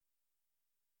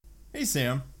Hey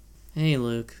Sam, Hey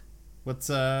Luke. what's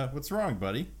wrong,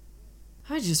 buddy?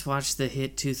 I just watched the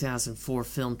hit 2004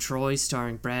 film Troy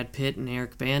starring Brad Pitt and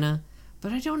Eric Bana,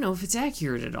 but I don't know if it's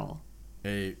accurate at all.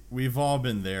 Hey, we've all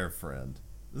been there, friend.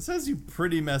 This has you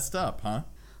pretty messed up, huh?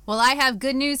 Well, I have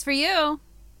good news for you.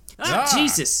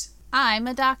 Jesus! I'm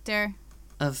a doctor.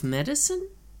 Of medicine?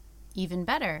 Even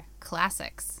better,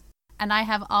 classics. And I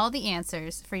have all the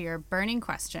answers for your burning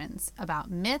questions about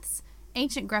myths,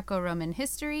 ancient Greco-Roman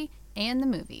history, and the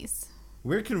movies.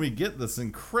 Where can we get this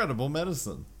incredible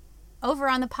medicine? Over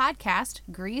on the podcast,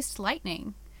 Greased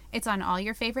Lightning. It's on all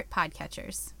your favorite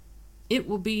podcatchers. It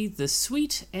will be the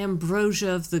sweet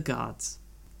ambrosia of the gods.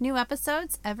 New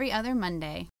episodes every other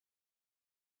Monday.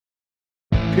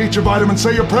 Eat your vitamins,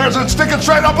 say your prayers, and stick it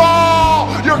straight up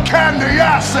all your candy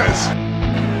asses!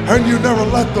 And you never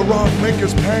let The Rock make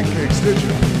his pancakes, did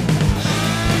you?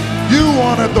 You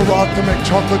wanted The Rock to make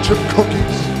chocolate chip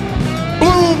cookies,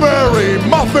 blueberry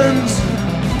muffins,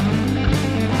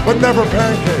 but never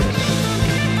pancakes.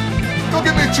 Go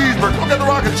get me a cheeseburger. Go get The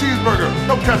Rock a cheeseburger.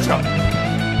 No ketchup.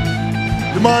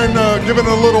 You mind giving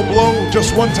it a little blow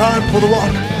just one time for The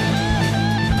Rock?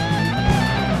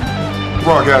 The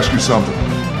Rock, ask you something.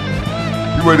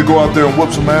 You ready to go out there and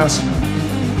whoop some ass?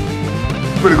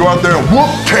 You ready to go out there and whoop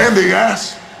candy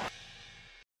ass?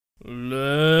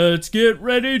 Let's get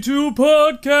ready to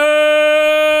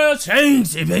podcast!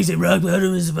 Fancy Basic Rock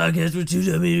Bottom is a podcast where two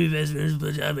dummy best friends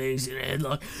put topics in a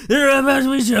headlock. There are about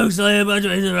to be jokes like by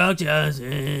Dwayne The Rock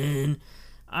Johnson.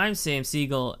 I'm Sam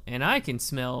Siegel, and I can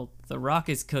smell The Rock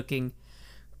is cooking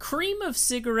cream of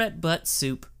cigarette butt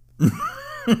soup.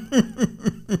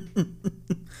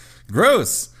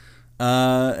 Gross.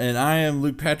 And I am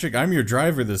Luke Patrick. I'm your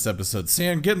driver this episode.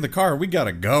 Sam, get in the car. We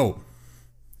gotta go.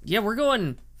 Yeah, we're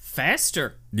going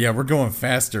faster. Yeah, we're going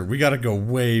faster. We gotta go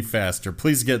way faster.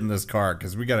 Please get in this car,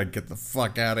 because we gotta get the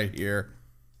fuck out of here.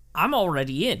 I'm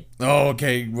already in. Oh,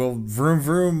 okay. Well, vroom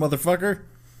vroom, motherfucker.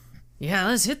 Yeah,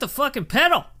 let's hit the fucking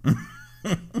pedal.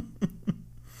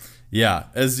 Yeah,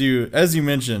 as you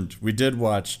mentioned, we did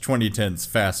watch 2010's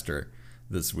Faster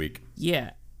this week.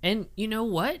 Yeah, and you know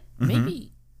what?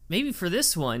 Maybe for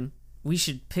this one, we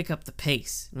should pick up the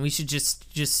pace. And we should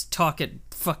just talk at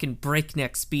fucking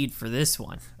breakneck speed for this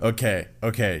one. Okay,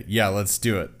 yeah, let's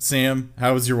do it. Sam,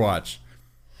 how was your watch?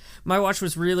 My watch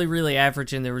was really, really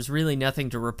average, and there was really nothing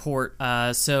to report.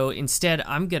 So instead,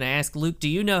 I'm going to ask Luke, do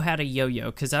you know how to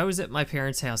yo-yo? Because I was at my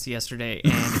parents' house yesterday,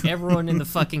 and everyone in the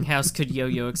fucking house could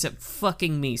yo-yo except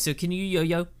fucking me. So can you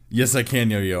yo-yo? Yes, I can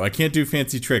yo-yo. I can't do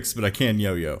fancy tricks, but I can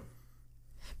yo-yo.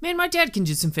 Man, my dad can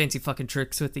do some fancy fucking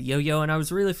tricks with the yo-yo, and I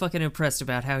was really fucking impressed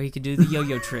about how he could do the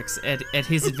yo-yo tricks at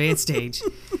his advanced age.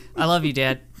 I love you,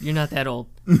 Dad. You're not that old.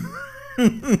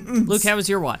 Luke, how was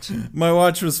your watch? My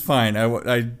watch was fine. I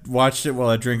watched it while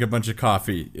I drank a bunch of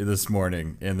coffee this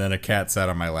morning, and then a cat sat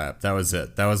on my lap. That was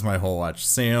it. That was my whole watch.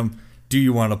 Sam, do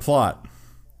you want a plot?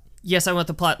 Yes, I want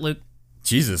the plot, Luke.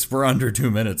 Jesus, we're under 2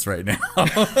 minutes right now.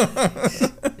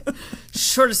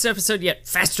 Shortest episode yet.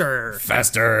 Faster.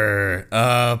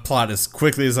 Plot as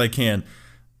quickly as I can.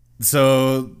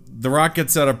 So The Rock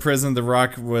gets out of prison. The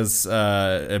Rock was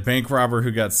a bank robber who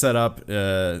got set up.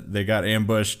 They got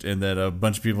ambushed, and then a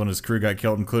bunch of people in his crew got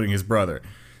killed, including his brother.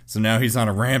 So now he's on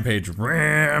a rampage to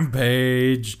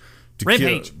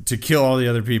kill all the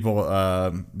other people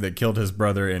that killed his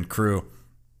brother and crew.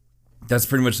 That's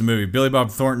pretty much the movie. Billy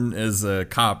Bob Thornton is a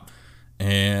cop,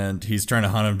 and he's trying to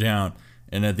hunt him down.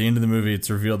 And at the end of the movie, it's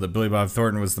revealed that Billy Bob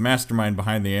Thornton was the mastermind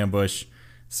behind the ambush.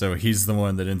 So he's the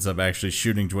one that ends up actually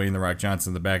shooting Dwayne The Rock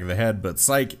Johnson in the back of the head. But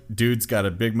psych, dude's got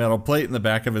a big metal plate in the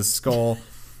back of his skull.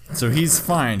 So he's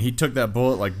fine. He took that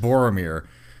bullet like Boromir.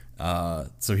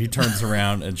 So he turns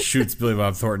around and shoots Billy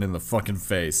Bob Thornton in the fucking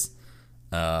face.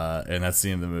 And that's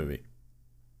the end of the movie.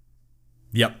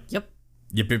 Yep.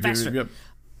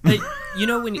 You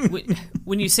know,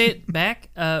 when you say it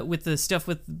back with the stuff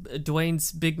with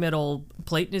Dwayne's big metal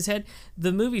plate in his head,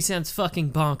 the movie sounds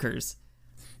fucking bonkers.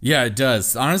 Yeah, it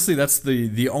does. Honestly, that's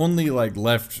the only like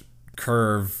left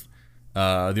curve,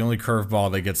 the only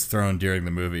curveball that gets thrown during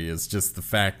the movie is just the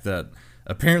fact that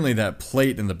apparently that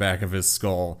plate in the back of his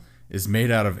skull is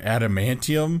made out of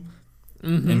adamantium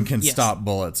and can stop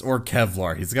bullets, or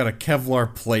Kevlar. He's got a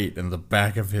Kevlar plate in the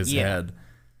back of his head.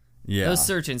 Yeah. Those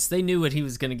surgeons, they knew what he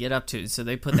was going to get up to, so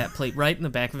they put that plate right in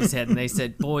the back of his head, and they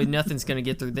said, boy, nothing's going to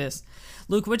get through this.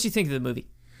 Luke, what'd you think of the movie?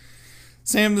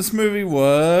 Sam, this movie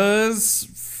was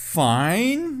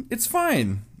fine. It's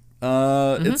fine.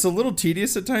 It's a little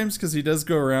tedious at times because he does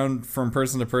go around from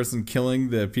person to person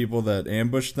killing the people that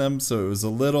ambushed them, so it was a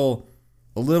little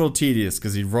tedious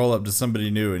because he'd roll up to somebody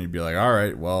new and he'd be like, all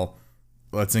right, well,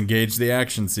 let's engage the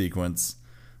action sequence.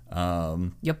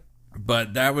 Yep. But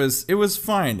it was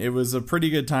fine. It was a pretty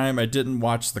good time. I didn't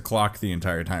watch the clock the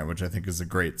entire time, which I think is a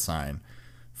great sign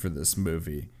for this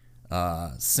movie.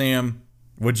 Sam,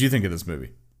 what'd you think of this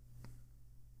movie?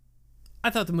 I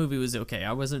thought the movie was okay.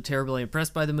 I wasn't terribly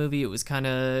impressed by the movie. It was kind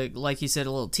of, like you said,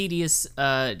 a little tedious.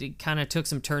 It kind of took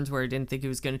some turns where I didn't think it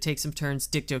was going to take some turns.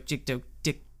 Dick joke,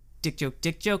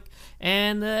 dick joke,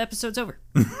 and the episode's over.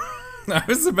 I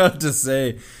was about to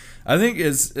say, I think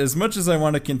as much as I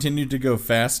want to continue to go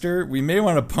faster, we may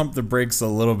want to pump the brakes a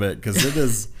little bit, because it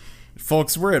is,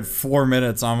 folks, we're at 4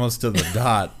 minutes almost to the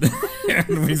dot,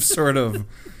 and we've sort of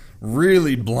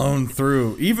really blown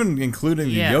through, even including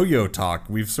the yo-yo talk,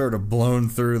 we've sort of blown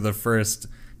through the first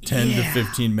 10 to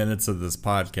 15 minutes of this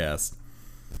podcast.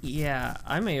 Yeah,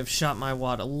 I may have shot my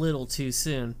wad a little too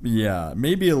soon. Yeah,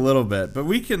 maybe a little bit, but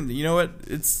we can, you know what,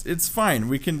 it's fine.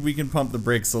 We can pump the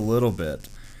brakes a little bit.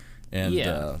 And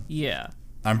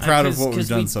I'm proud of what we've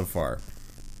done so far.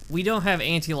 We don't have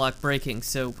anti-lock braking,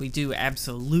 so we do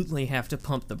absolutely have to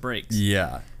pump the brakes.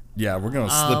 Yeah, we're going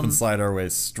to slip and slide our way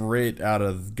straight out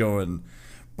of going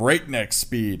breakneck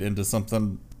speed into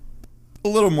something a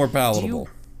little more palatable.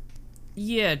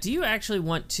 Do you actually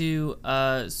want to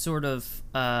sort of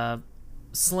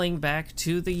sling back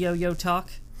to the yo-yo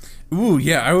talk? Ooh,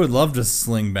 yeah, I would love to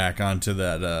sling back onto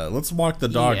that. Let's walk the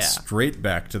dog straight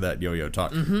back to that yo-yo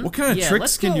talk. Mm-hmm. What kind of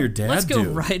tricks can your dad do? Let's go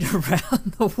right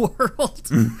around the world.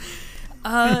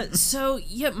 So,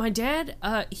 my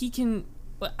dad, he can...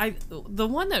 the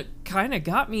one that kind of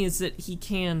got me is that he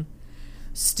can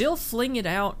still fling it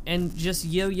out and just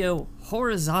yo-yo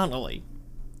horizontally.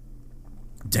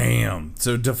 Damn.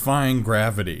 So defying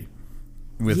gravity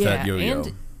with that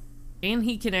yo-yo. And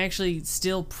he can actually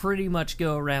still pretty much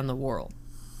go around the world.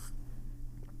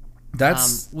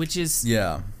 That's... which is...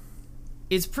 Yeah.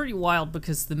 It's pretty wild,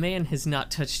 because the man has not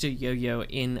touched a yo-yo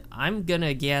in, I'm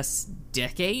gonna guess,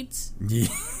 decades? Yeah.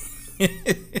 Do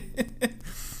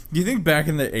you think back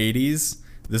in the 80s,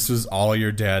 this was all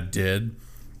your dad did?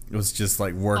 It was just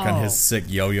like work on his sick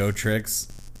yo-yo tricks?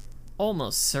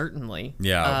 Almost certainly.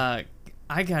 Yeah.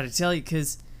 I gotta tell you,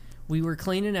 because... we were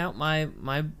cleaning out my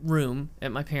room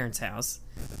at my parents' house,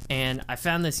 and I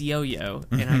found this yo-yo,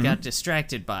 and I got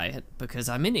distracted by it because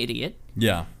I'm an idiot.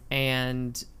 Yeah.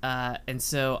 And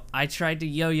so I tried to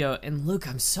yo-yo, and Luke,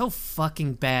 I'm so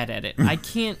fucking bad at it. I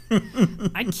can't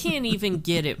even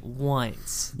get it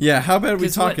once. Yeah, how bad are we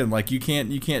talking? Like you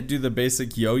can't do the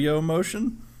basic yo-yo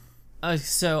motion?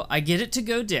 So I get it to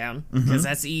go down, because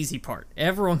that's the easy part.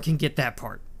 Everyone can get that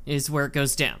part, is where it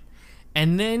goes down.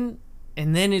 And then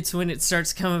it's when it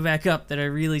starts coming back up that I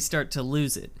really start to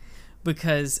lose it,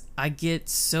 because I get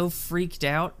so freaked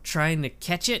out trying to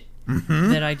catch it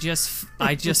that I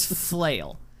just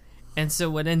flail. And so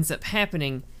what ends up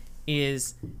happening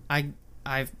is I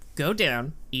go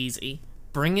down easy,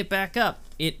 bring it back up.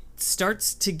 It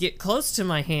starts to get close to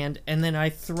my hand, and then I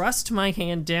thrust my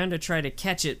hand down to try to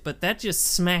catch it, but that just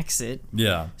smacks it.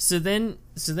 Yeah. So then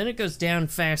it goes down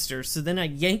faster. So then I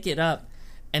yank it up,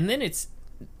 and then it's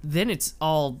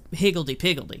all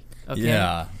higgledy-piggledy, okay?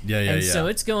 Yeah. And so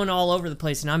it's going all over the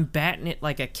place, and I'm batting it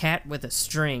like a cat with a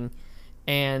string,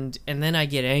 and then I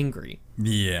get angry.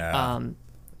 Yeah.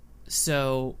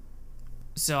 So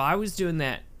I was doing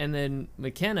that, and then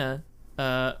McKenna,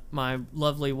 my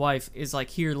lovely wife, is like,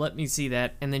 here, let me see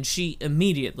that, and then she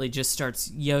immediately just starts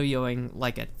yo-yoing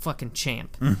like a fucking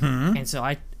champ. And so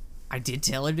I did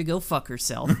tell her to go fuck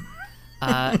herself,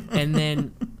 and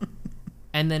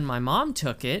then my mom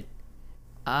took it,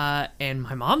 and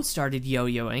my mom started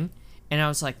yo-yoing, and I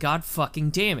was like, God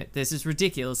fucking damn it, this is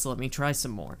ridiculous, let me try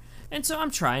some more. And so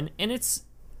I'm trying, and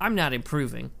I'm not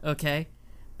improving, okay?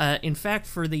 In fact,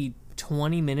 for the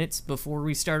 20 minutes before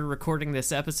we started recording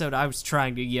this episode, I was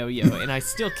trying to yo-yo, and I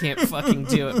still can't fucking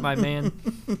do it, my man.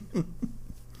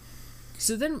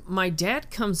 So then my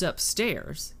dad comes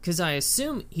upstairs, because I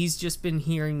assume he's just been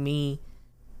hearing me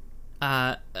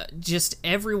just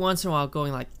every once in a while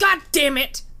going like, God damn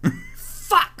it!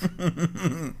 Fuck!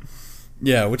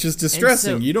 Yeah, which is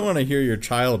distressing. You don't want to hear your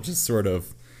child just sort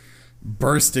of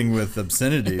bursting with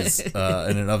obscenities in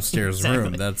an upstairs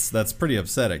room. That's pretty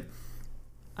upsetting.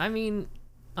 I mean,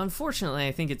 unfortunately,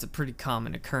 I think it's a pretty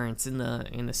common occurrence in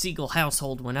the Siegel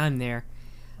household when I'm there.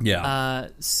 Yeah.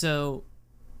 So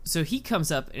he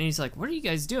comes up and he's like, "What are you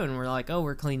guys doing?" We're like, "Oh,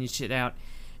 we're cleaning shit out."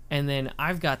 And then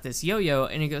I've got this yo-yo,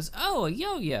 and he goes, "Oh, a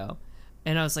yo-yo."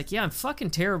 And I was like, "Yeah, I'm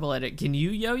fucking terrible at it. Can you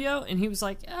yo-yo?" And he was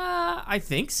like, "I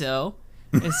think so."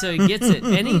 And so he gets it.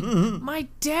 And my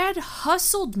dad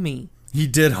hustled me. He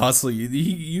did hustle you.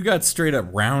 You got straight up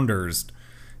rounders.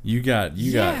 You got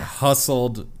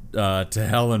hustled to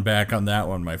hell and back on that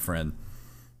one, my friend.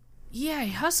 Yeah,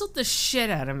 he hustled the shit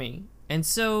out of me. And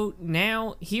so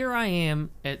now here I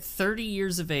am at 30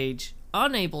 years of age,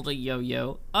 unable to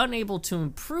yo-yo, unable to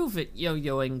improve at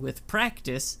yo-yoing with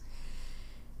practice,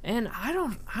 and I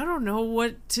don't know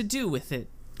what to do with it,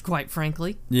 quite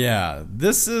frankly. Yeah,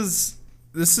 this is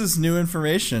new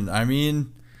information. I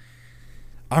mean,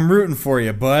 I'm rooting for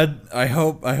you, bud. I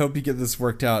hope you get this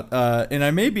worked out. And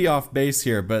I may be off base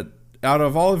here, but out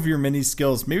of all of your many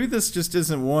skills, maybe this just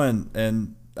isn't one.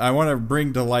 And I want to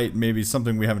bring to light maybe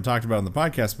something we haven't talked about on the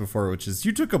podcast before, which is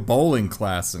you took a bowling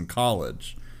class in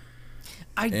college.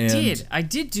 I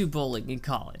did do bowling in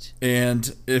college.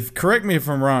 And correct me if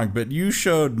I'm wrong, but you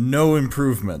showed no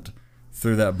improvement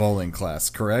through that bowling class,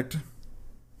 correct?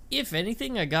 If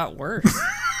anything, I got worse.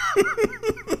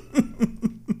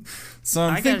 So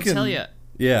I gotta tell you,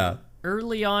 yeah.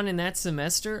 early on in that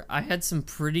semester, I had some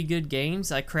pretty good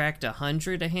games. I cracked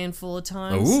 100 a handful of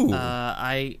times. Ooh.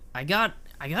 I got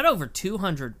over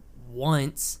 200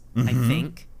 once, I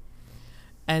think.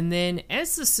 And then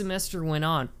as the semester went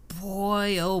on,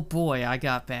 boy, oh boy, I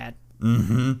got bad.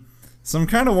 So I'm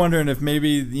kind of wondering if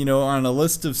maybe, on a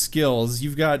list of skills,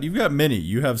 you've got many.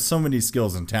 You have so many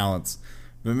skills and talents,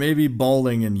 but maybe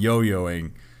bowling and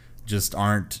yo-yoing just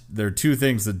aren't. They're two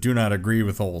things that do not agree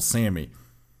with old Sammy.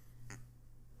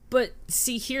 But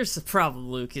see, here's the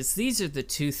problem, Luke, is these are the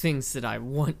two things that I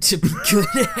want to be good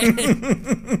at.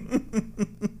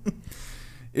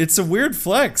 It's a weird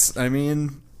flex. I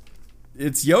mean,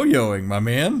 it's yo-yoing, my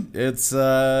man. It's,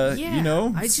 yeah.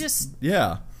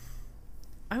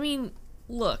 I mean,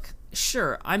 look,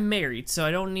 sure, I'm married, so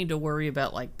I don't need to worry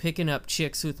about, picking up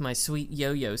chicks with my sweet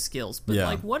yo-yo skills.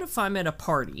 But, what if I'm at a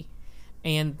party,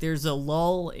 and there's a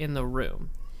lull in the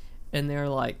room, and they're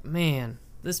like, man,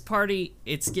 this party,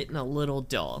 it's getting a little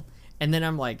dull. And then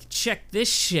I'm like, check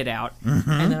this shit out.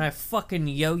 And then I fucking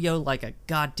yo-yo like a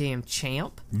goddamn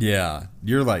champ. Yeah,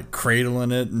 you're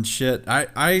cradling it and shit.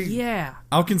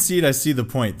 I'll concede I see the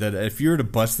point that if you were to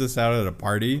bust this out at a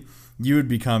party, you would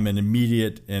become an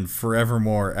immediate and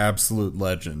forevermore absolute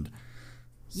legend.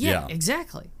 Yeah.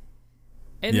 Exactly.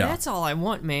 And that's all I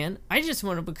want, man. I just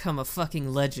want to become a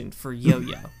fucking legend for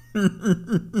yo-yo.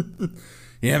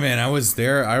 Yeah, man, I was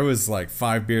there. I was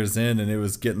 5 beers in, and it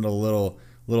was getting a little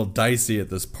dicey at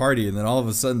this party, and then all of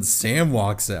a sudden Sam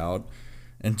walks out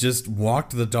and just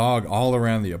walked the dog all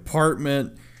around the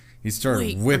apartment. He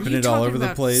started whipping it all over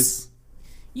the place.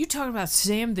 You talking about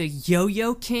Sam the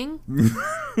Yo-Yo King?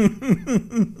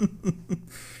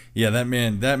 Yeah, that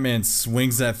man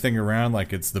swings that thing around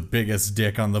like it's the biggest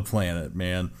dick on the planet,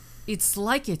 man. It's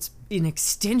like it's an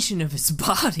extension of his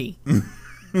body.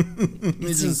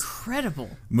 It's incredible.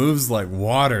 Moves like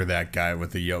water, that guy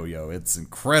with the yo-yo. It's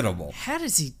incredible. How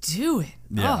does he do it?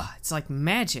 Yeah. Oh, it's like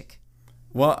magic.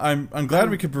 Well, I'm glad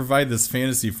we could provide this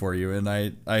fantasy for you, and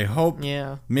I hope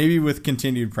maybe with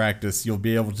continued practice you'll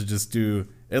be able to just do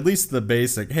at least the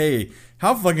basic, hey,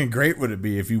 how fucking great would it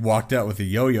be if you walked out with a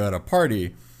yo-yo at a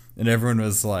party and everyone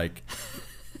was like,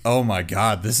 oh my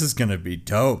god, this is gonna be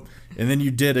dope. And then you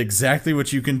did exactly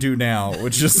what you can do now,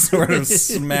 which is sort of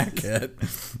smack it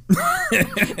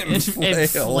and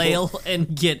flail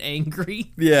and get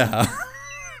angry. Yeah.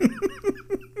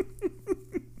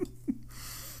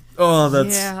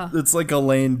 Oh, it's like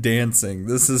Elaine dancing.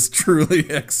 This is truly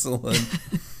excellent.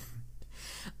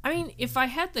 I mean, if I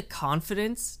had the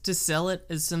confidence to sell it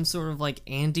as some sort of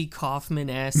Andy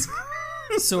Kaufman-esque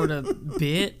sort of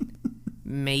bit,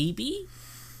 maybe.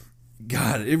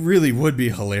 God, it really would be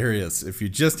hilarious if you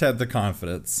just had the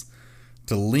confidence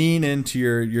to lean into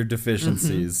your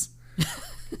deficiencies.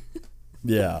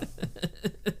 Yeah.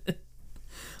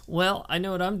 Well, I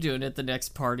know what I'm doing at the next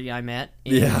party I'm at.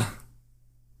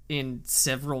 In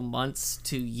several months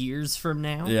to years from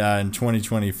now. Yeah, in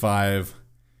 2025,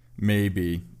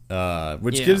 maybe.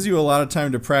 Which gives you a lot of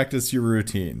time to practice your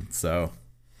routine, so.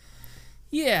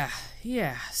 Yeah.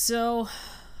 So,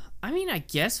 I mean, I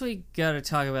guess we gotta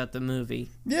talk about the movie.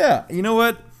 Yeah, you know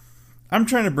what? I'm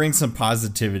trying to bring some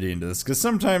positivity into this, because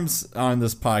sometimes on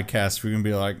this podcast we can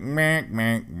be like, meh,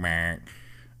 meh, meh,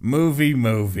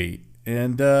 movie.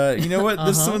 And you know what?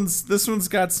 This one's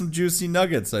got some juicy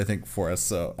nuggets, I think, for us.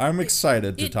 So I'm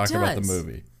excited to talk about the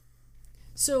movie.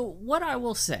 So what I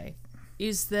will say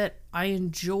is that I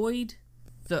enjoyed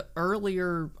the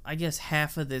earlier, I guess,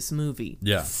 half of this movie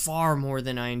far more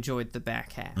than I enjoyed the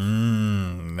back half.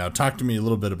 Now talk to me a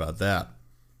little bit about that.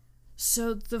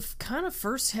 So the kind of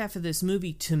first half of this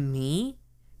movie, to me,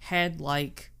 had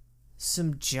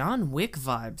some John Wick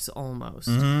vibes almost.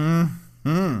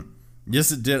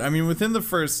 Yes, it did. I mean, within the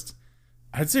first,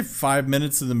 I'd say 5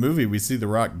 minutes of the movie, we see The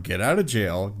Rock get out of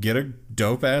jail, get a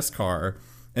dope-ass car,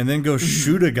 and then go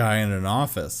shoot a guy in an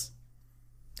office.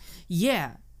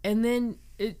 Yeah, and then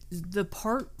the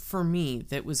part for me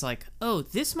that was like, oh,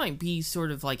 this might be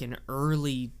sort of like an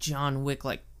early John Wick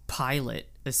like pilot,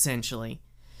 essentially,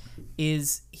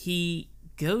 is he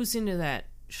goes into that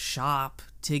shop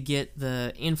to get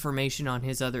the information on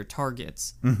his other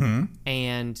targets,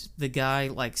 and the guy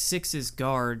like sixes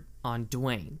guard on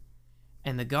Dwayne,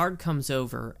 and the guard comes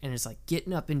over and is like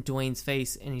getting up in Dwayne's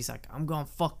face, and he's like, I'm gonna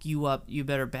fuck you up, you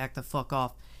better back the fuck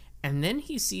off. And then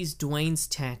he sees Dwayne's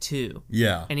tattoo,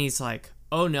 and he's like,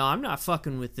 oh no, I'm not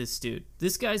fucking with this dude,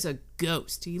 this guy's a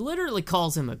ghost. He literally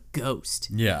calls him a ghost,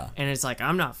 and it's like,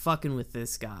 I'm not fucking with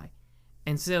this guy.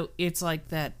 And so it's like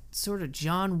that sort of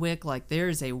John Wick, like there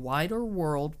is a wider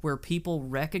world where people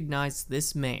recognize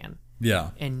this man.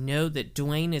 And know that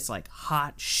Dwayne is like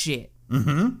hot shit.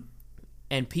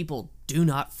 And people do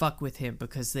not fuck with him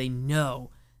because they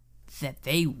know that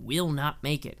they will not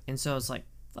make it. And so it's like,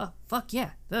 fuck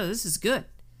yeah, this is good.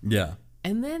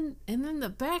 And then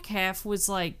the back half was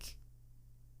like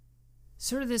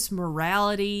sort of this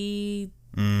morality,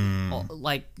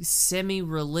 like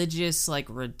semi-religious, like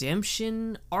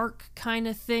redemption arc kind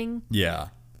of thing. Where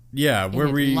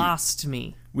it lost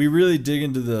me. We really dig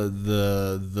into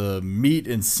the meat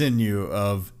and sinew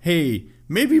of, hey,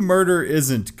 maybe murder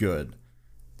isn't good.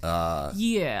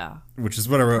 Which is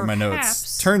what I wrote in my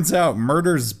notes. Turns out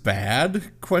murder's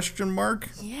bad? ?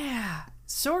 Yeah.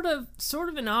 Sort of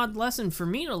an odd lesson for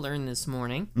me to learn this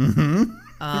morning.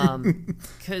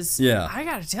 Because I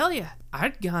gotta tell you,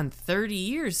 I'd gone 30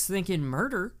 years thinking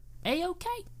murder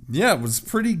A-okay. Yeah, it was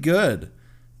pretty good.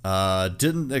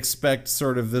 Didn't expect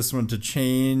sort of this one to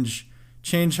change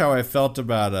how I felt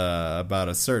about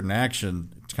a certain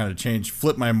action. To kind of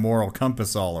flip my moral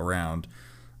compass all around.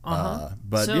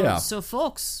 So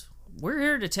folks, we're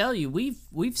here to tell you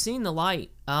we've seen the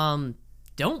light.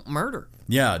 Don't murder.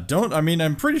 Yeah, don't. I mean,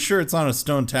 I'm pretty sure it's on a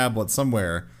stone tablet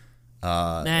somewhere.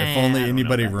 If only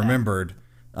anybody remembered.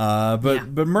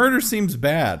 But murder seems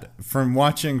bad. From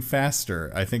watching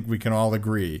Faster, I think we can all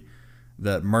agree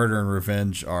that murder and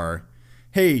revenge are.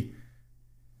 Hey,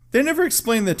 they never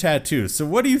explain the tattoo. So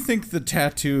what do you think the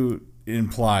tattoo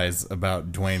implies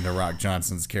about Dwayne "The Rock"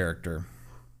 Johnson's character?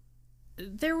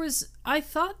 I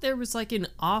thought there was like an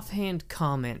offhand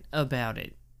comment about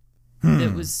it.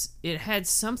 It had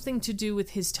something to do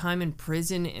with his time in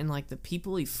prison and like the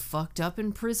people he fucked up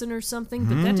in prison or something,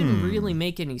 but that didn't really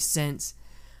make any sense.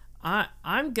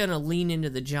 I'm gonna lean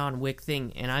into the John Wick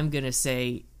thing, and I'm gonna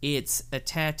say it's a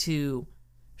tattoo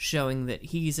showing that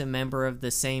he's a member of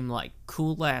the same like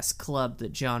cool ass club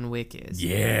that John Wick is.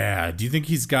 Yeah. Do you think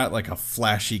he's got like a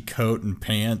flashy coat and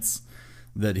pants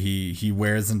that he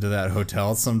wears into that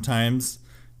hotel sometimes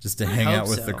just to hang out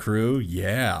with the crew?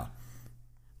 Yeah.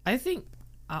 I think,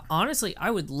 honestly, I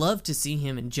would love to see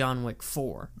him in John Wick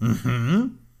 4.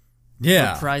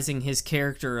 Yeah. Reprising his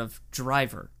character of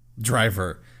Driver.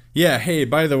 Yeah, hey,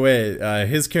 by the way,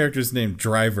 his character's named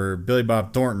Driver. Billy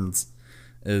Bob Thornton's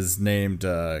is named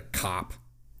Cop.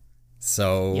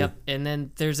 So. Yep, and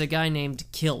then there's a guy named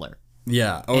Killer.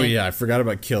 Yeah, yeah, I forgot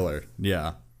about Killer.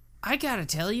 Yeah. I gotta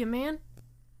tell you, man,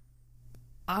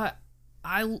 I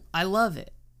love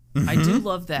it. I do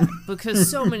love that because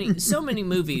so many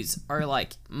movies are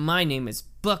like, my name is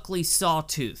Buckley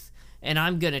Sawtooth and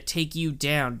I'm gonna take you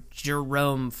down,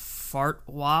 Jerome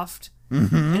Fartwaft.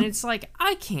 And it's like,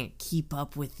 I can't keep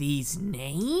up with these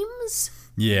names.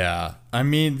 Yeah, I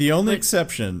mean, the only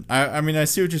exception, I mean, I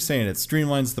see what you're saying. It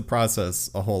streamlines the process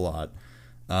a whole lot.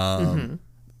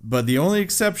 But the only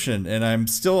exception, and I'm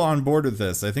still on board with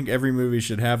this, I think every movie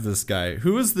should have this guy.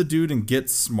 Who was the dude in Get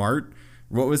Smart?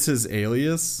 What was his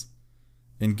alias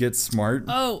in Get Smart?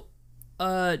 Oh,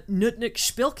 Nutnik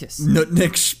Spilkus.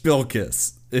 Nutnik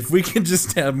Spilkus. If we could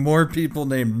just have more people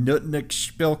named Nutnik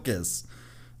Spilkus,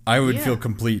 I would feel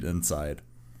complete inside.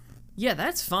 Yeah,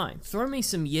 that's fine. Throw me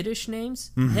some Yiddish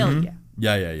names. Hell yeah.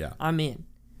 Yeah. I'm in.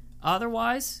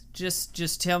 Otherwise,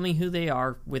 just tell me who they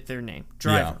are with their name.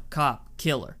 Driver, cop,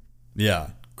 killer. Yeah,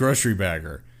 grocery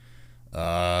bagger,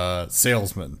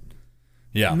 salesman.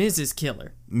 Yeah. Mrs.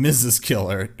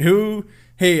 Killer. Who,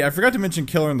 hey, I forgot to mention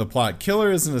Killer in the plot. Killer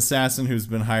is an assassin who's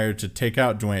been hired to take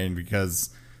out Dwayne because,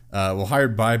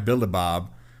 hired by Billy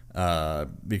Bob,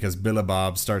 because Billy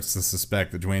Bob starts to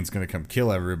suspect that Dwayne's going to come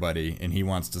kill everybody, and he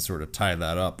wants to sort of tie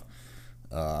that up.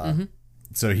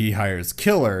 So he hires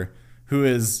Killer, who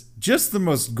is just the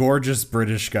most gorgeous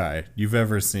British guy you've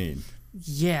ever seen.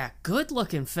 Yeah,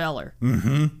 good-looking feller.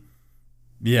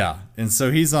 Yeah, and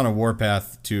so he's on a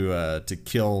warpath to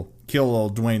kill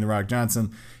old Dwayne "The Rock"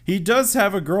 Johnson. He does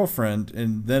have a girlfriend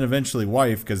and then eventually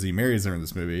wife, because he marries her in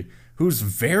this movie, who's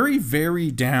very, very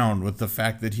down with the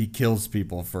fact that he kills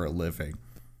people for a living.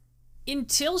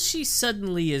 Until she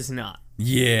suddenly is not.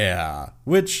 Yeah.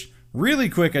 Which, really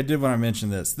quick, I did want to mention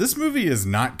this. This movie is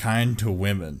not kind to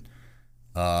women.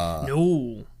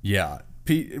 No. Yeah.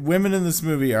 Women in this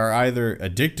movie are either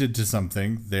addicted to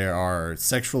something, they are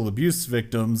sexual abuse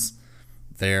victims,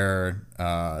 they're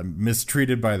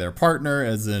mistreated by their partner,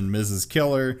 as in Mrs.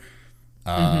 Killer.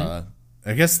 I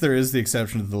guess there is the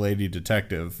exception of the lady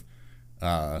detective.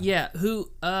 Yeah,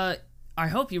 who, I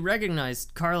hope you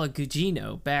recognized Carla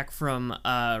Gugino back from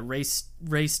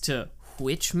Race to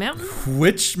Witch Mountain?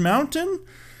 Witch Mountain?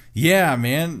 Yeah,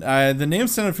 man. The name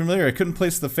sounded familiar. I couldn't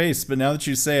place the face, but now that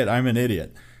you say it, I'm an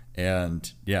idiot. And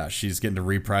yeah, she's getting to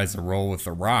reprise a role with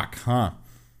The Rock, huh?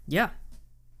 Yeah.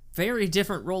 Very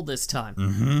different role this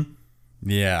time.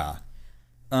 Yeah.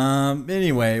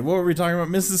 Anyway, what were we talking about?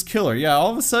 Mrs. Killer. Yeah,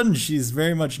 all of a sudden she's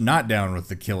very much not down with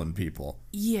the killing people.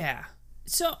 Yeah.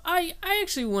 So I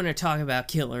actually want to talk about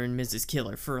Killer and Mrs.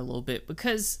 Killer for a little bit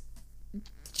because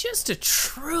just a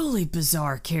truly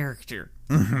bizarre character.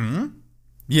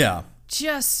 Yeah.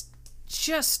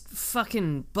 Just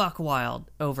fucking buck wild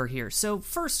over here. So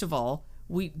first of all,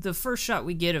 the first shot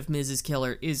we get of Mrs.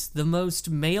 Killer is the most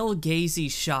male gazy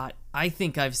shot I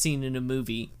think I've seen in a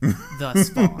movie thus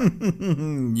far.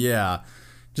 Yeah.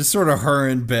 Just sort of her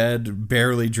in bed,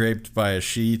 barely draped by a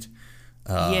sheet.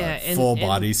 Full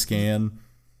body scan.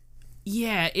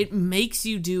 Yeah, it makes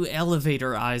you do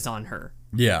elevator eyes on her.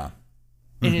 Yeah.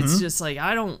 And it's just like,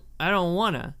 I don't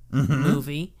wanna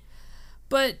movie.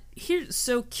 But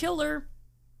so Killer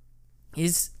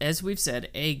is, as we've said,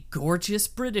 a gorgeous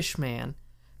British man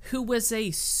who was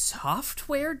a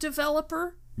software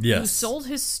developer. Yes. Who sold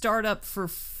his startup for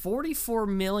 44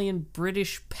 million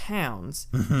British pounds,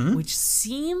 which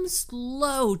seems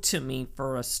low to me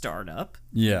for a startup.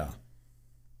 Yeah.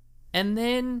 And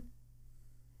then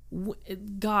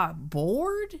got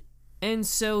bored, and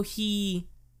so he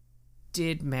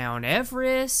did Mount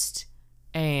Everest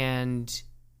and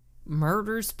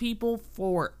murders people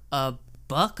for $1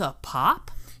 a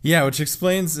pop. Yeah, which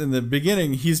explains in the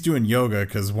beginning he's doing yoga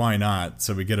because why not?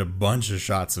 So we get a bunch of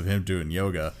shots of him doing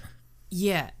yoga.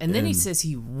 Yeah, and then he says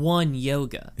he won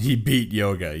yoga. He beat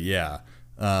yoga, yeah.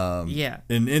 Yeah.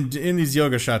 In these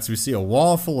yoga shots, we see a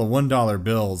wall full of $1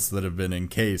 bills that have been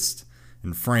encased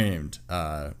and framed,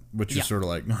 which is sort of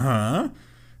like, huh?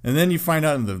 And then you find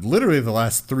out in literally the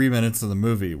last 3 minutes of the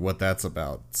movie what that's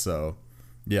about. So,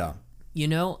 yeah. You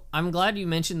know, I'm glad you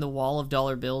mentioned the wall of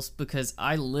dollar bills because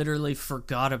I literally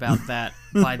forgot about that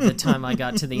by the time I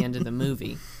got to the end of the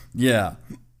movie. Yeah.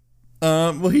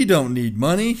 Well, he don't need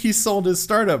money. He sold his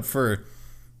startup for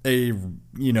a,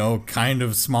 kind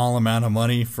of small amount of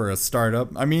money for a startup.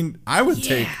 I mean,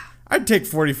 I'd take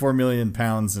 44 million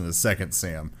pounds in a second,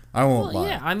 Sam. I won't lie.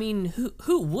 Yeah, I mean,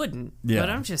 who wouldn't? Yeah. But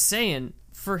I'm just saying,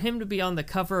 for him to be on the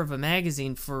cover of a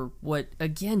magazine for what,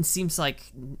 again, seems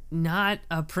like not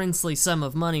a princely sum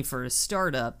of money for a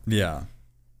startup. Yeah.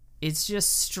 It's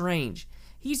just strange.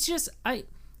 He's just,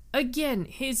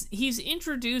 he's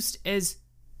introduced as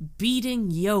beating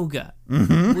yoga,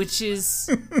 which is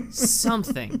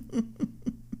something.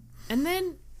 And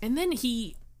then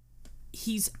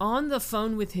he's on the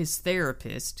phone with his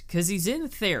therapist because he's in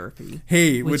therapy.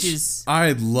 Hey, which is,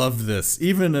 I love this.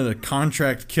 Even a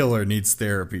contract killer needs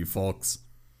therapy, folks.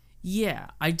 Yeah,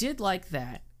 I did like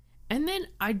that. And then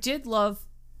I did love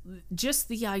just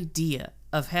the idea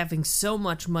of having so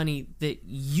much money that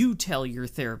you tell your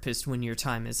therapist when your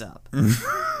time is up.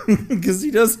 Because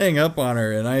he does hang up on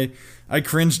her, and I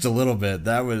cringed a little bit.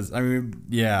 That was,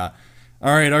 yeah.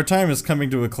 All right, our time is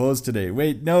coming to a close today.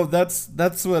 Wait, no, that's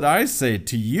what I say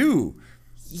to you.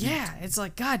 Yeah, it's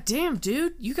like, God damn,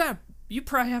 dude, you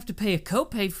probably have to pay a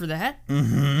copay for that.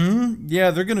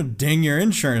 Yeah, they're gonna ding your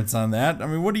insurance on that. I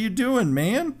mean, what are you doing,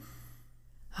 man?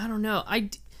 I don't know.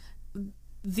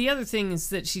 The other thing is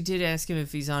that she did ask him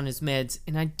if he's on his meds,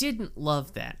 and I didn't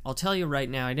love that. I'll tell you right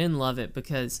now, I didn't love it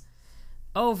because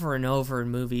over and over in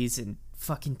movies and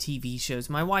fucking TV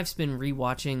shows, my wife's been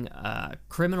rewatching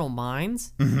Criminal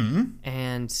Minds,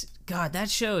 and God, that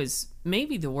show is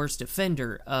maybe the worst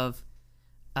offender of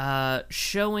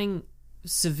showing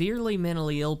severely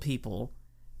mentally ill people,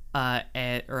 or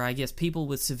I guess people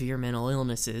with severe mental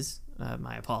illnesses,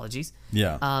 my apologies,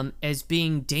 as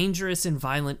being dangerous and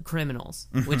violent criminals,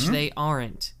 which they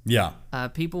aren't. Yeah.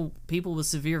 People with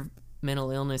severe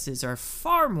mental illnesses are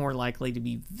far more likely to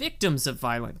be victims of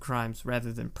violent crimes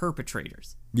rather than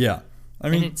perpetrators. Yeah. I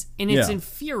mean, it's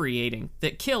infuriating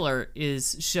that Killer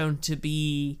is shown to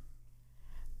be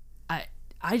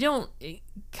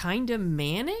kind of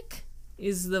manic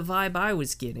is the vibe I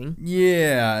was getting.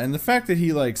 Yeah, and the fact that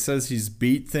he like says he's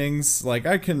beat things, like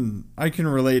I can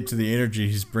relate to the energy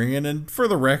he's bringing. And for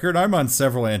the record, I'm on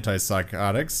several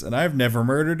antipsychotics, and I've never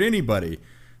murdered anybody.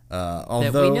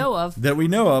 Although, that we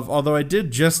know of. Although I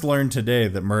did just learn today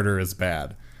that murder is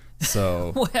bad.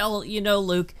 So well,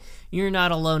 Luke, you're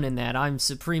not alone in that. I'm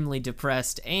supremely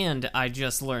depressed, and I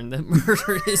just learned that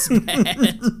murder is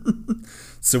bad.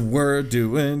 So we're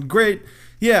doing great.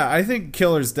 Yeah, I think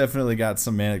Killer's definitely got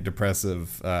some manic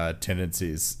depressive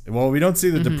tendencies. Well, we don't see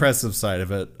the depressive side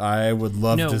of it. I would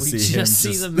love to see him. No, we just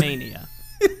see the mania.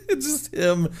 Just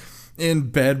him in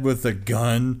bed with a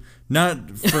gun.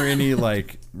 Not for any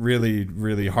like really,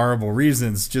 really horrible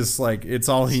reasons. Just like it's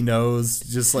all he knows.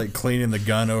 Just like cleaning the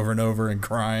gun over and over and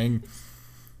crying.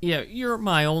 Yeah, you're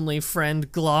my only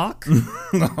friend, Glock.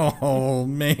 Oh,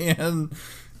 man.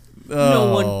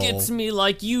 No one gets me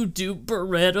like you do,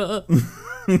 Beretta.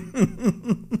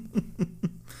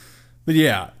 But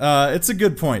yeah, it's a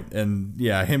good point. And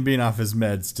yeah, him being off his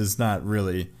meds does not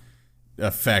really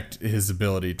affect his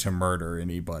ability to murder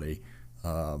anybody.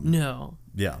 No.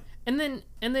 Yeah. And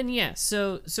then yeah,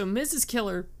 so Mrs.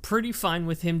 Killer pretty fine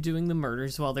with him doing the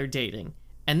murders while they're dating.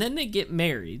 And then they get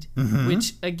married,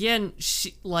 which again,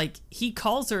 he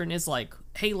calls her and is like,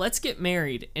 "Hey, let's get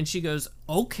married." And she goes,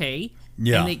 "Okay."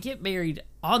 Yeah. And they get married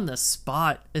on the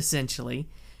spot, essentially.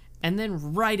 And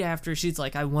then right after, she's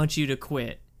like, "I want you to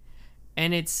quit."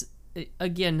 And it's,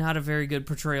 again, not a very good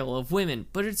portrayal of women,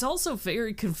 but it's also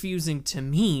very confusing to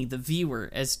me, the viewer,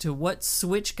 as to what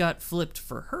switch got flipped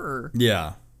for her.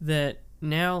 Yeah. That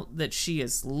now that she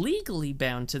is legally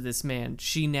bound to this man,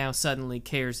 she now suddenly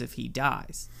cares if he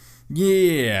dies.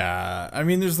 Yeah, I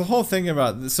mean, there's the whole thing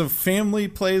about so family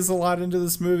plays a lot into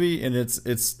this movie, and it's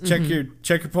check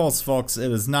your pulse, folks.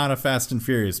 It is not a Fast and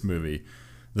Furious movie.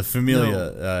 The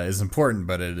familia is important,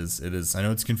 but it is. I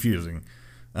know it's confusing.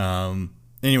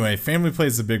 Anyway, family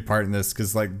plays a big part in this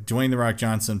because like Dwayne The Rock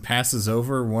Johnson passes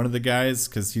over one of the guys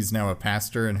because he's now a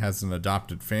pastor and has an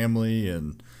adopted family,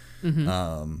 and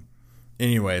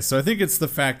anyway, so I think it's the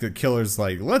fact that Killer's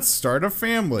like, let's start a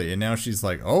family, and now she's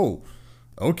like, oh.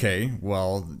 Okay,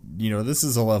 well, this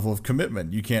is a level of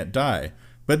commitment. You can't die.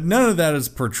 But none of that is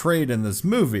portrayed in this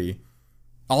movie.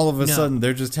 All of a sudden,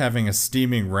 they're just having a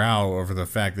steaming row over the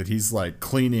fact that he's, like,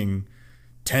 cleaning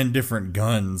 10 different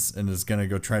guns and is going to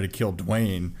go try to kill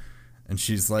Dwayne. And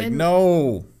she's like,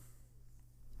 no.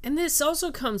 And this also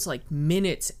comes, like,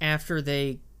 minutes after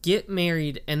they get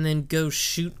married and then go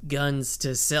shoot guns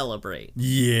to celebrate.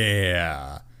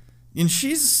 Yeah. And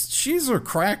she's a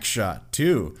crack shot,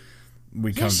 too.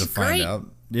 We come to find out.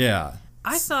 Yeah.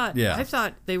 I thought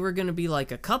they were going to be like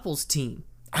a couples team.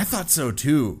 I thought so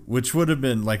too, which would have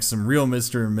been like some real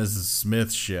Mr. and Mrs.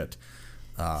 Smith shit.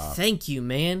 Thank you,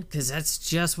 man, because that's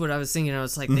just what I was thinking. I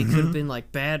was like, they could have been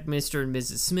like bad Mr. and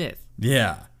Mrs. Smith.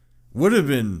 Yeah. Would have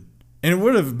been, and it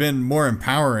would have been more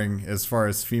empowering as far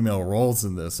as female roles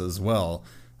in this as well,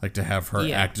 like to have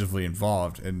her actively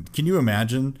involved. And can you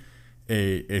imagine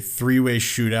a three-way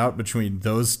shootout between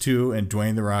those two and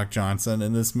Dwayne The Rock Johnson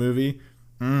in this movie?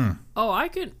 Oh, I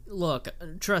could look.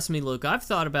 Trust me, Luke. I've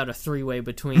thought about a three-way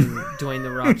between Dwayne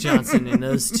The Rock Johnson and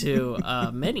those two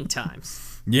many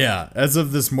times. Yeah, as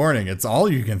of this morning, it's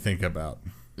all you can think about.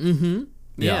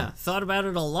 Yeah, thought about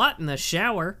it a lot in the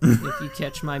shower. If you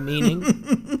catch my meaning.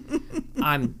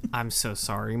 I'm so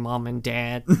sorry, Mom and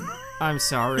Dad. I'm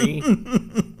sorry.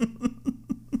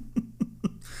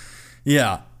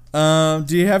 Yeah.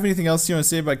 Do you have anything else you want to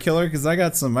say about Killer? Because I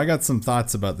got some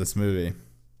thoughts about this movie.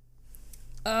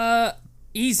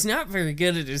 He's not very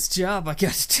good at his job, I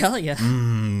gotta tell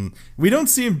you. We don't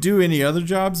see him do any other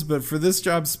jobs, but for this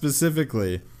job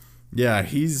specifically, yeah,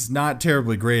 he's not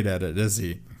terribly great at it, is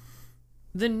he?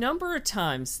 The number of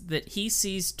times that he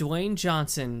sees Dwayne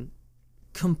Johnson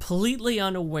completely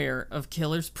unaware of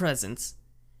Killer's presence,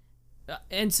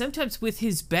 and sometimes with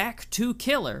his back to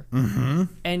Killer,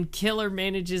 and Killer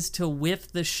manages to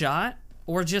whiff the shot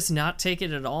or just not take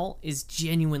it at all, is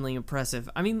genuinely impressive.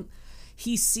 I mean,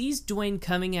 he sees Dwayne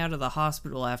coming out of the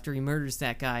hospital after he murders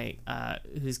that guy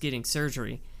who's getting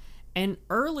surgery, and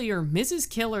earlier Mrs.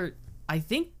 Killer, I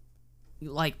think,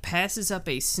 like, passes up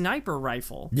a sniper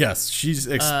rifle. Yes, she's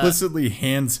explicitly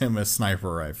hands him a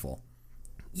sniper rifle.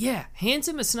 Yeah, hands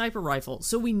him a sniper rifle,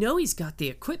 so we know he's got the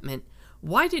equipment.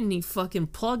 Why didn't he fucking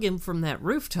plug him from that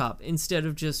rooftop instead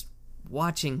of just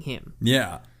watching him?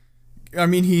 Yeah. I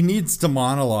mean, he needs to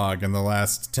monologue in the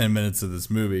last 10 minutes of this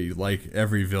movie, like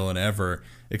every villain ever,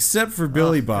 except for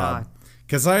Billy Bob.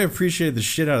 Because I appreciate the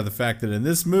shit out of the fact that in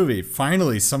this movie,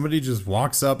 finally, somebody just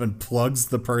walks up and plugs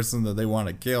the person that they want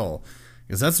to kill.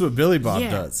 Because that's what Billy Bob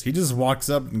does. He just walks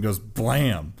up and goes,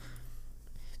 blam.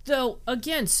 Though,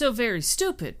 again, so very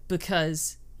stupid,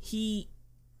 because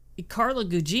Carla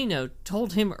Gugino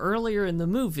told him earlier in the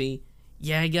movie,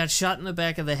 yeah, he got shot in the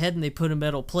back of the head and they put a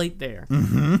metal plate there.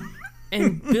 Mm-hmm.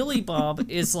 And Billy Bob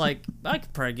is like, I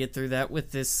could probably get through that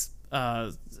with this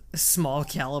small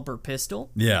caliber pistol.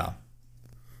 Yeah.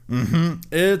 Mm-hmm.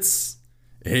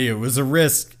 It was a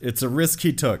risk. It's a risk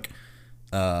he took.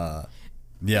 Yeah.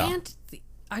 And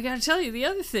I gotta tell you, the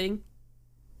other thing,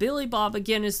 Billy Bob,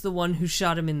 again, is the one who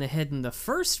shot him in the head in the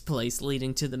first place,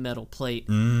 leading to the metal plate.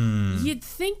 You'd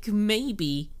think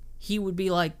maybe he would be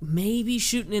like, maybe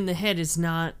shooting in the head is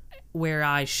not where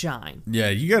I shine. Yeah,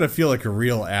 you gotta feel like a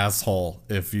real asshole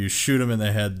if you shoot him in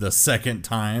the head the second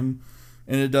time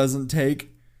and it doesn't take.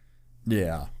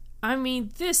 Yeah. I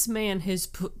mean, this man has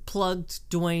plugged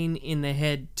Dwayne in the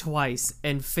head twice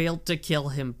and failed to kill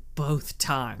him both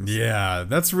times. Yeah,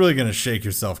 that's really gonna shake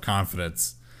your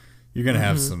self-confidence. You're gonna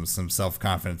have some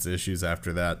self-confidence issues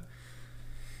after that.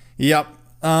 Yep.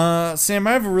 Sam,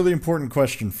 I have a really important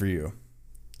question for you.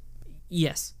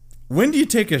 Yes. When do you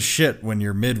take a shit when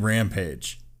you're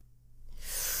mid-rampage?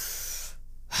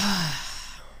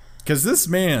 Because this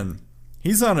man,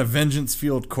 he's on a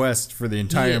vengeance-fueled quest for the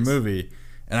entire movie.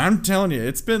 And I'm telling you,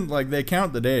 it's been like, they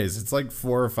count the days. It's like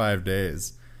 4 or 5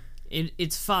 days.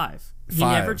 It's 5. He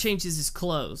never changes his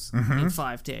clothes in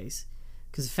 5 days.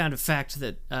 Because I found a fact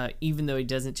that even though he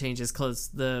doesn't change his clothes,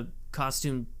 the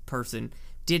costume person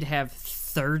did have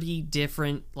 30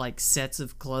 different like sets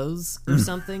of clothes or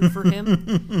something for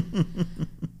him.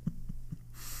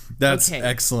 That's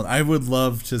excellent. I would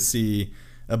love to see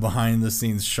a behind the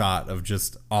scenes shot of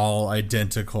just all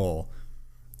identical,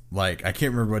 like, I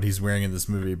can't remember what he's wearing in this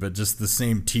movie, but just the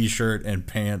same t-shirt and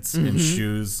pants and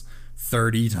shoes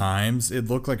 30 times. It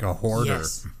looked like a hoarder.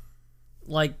 Yes.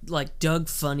 Like Doug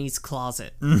Funny's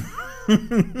closet.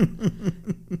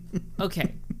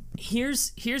 Okay.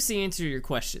 Here's the answer to your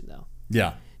question, though.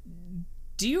 Yeah.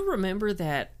 Do you remember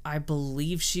that I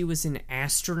believe she was an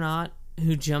astronaut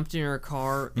who jumped in her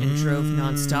car and drove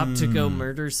nonstop to go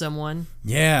murder someone?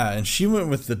 Yeah, and she went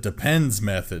with the Depends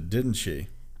method, didn't she?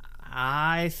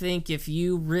 I think if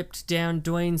you ripped down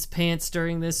Dwayne's pants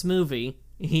during this movie,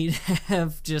 he'd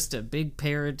have just a big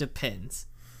pair of Depends.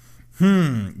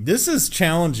 This is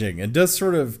challenging. It does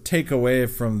sort of take away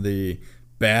from the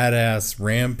badass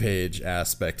rampage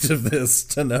aspect of this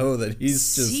to know that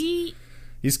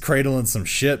he's cradling some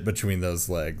shit between those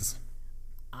legs.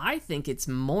 I think it's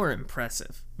more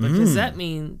impressive because that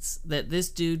means that this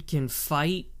dude can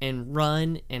fight and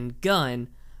run and gun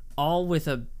all with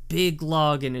a big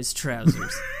log in his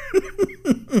trousers.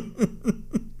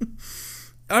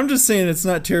 I'm just saying it's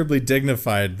not terribly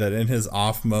dignified that in his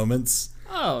off moments,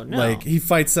 oh no, like he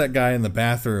fights that guy in the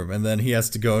bathroom and then he has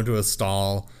to go into a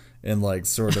stall and like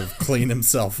sort of clean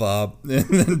himself up and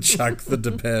then chuck the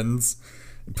Depends,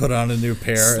 put on a new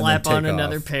pair, slap and then on take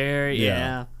another off. pair.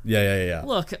 Yeah.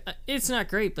 Look, it's not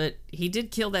great, but he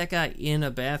did kill that guy in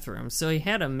a bathroom, so he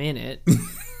had a minute.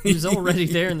 He was already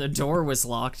there and the door was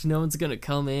locked. No one's gonna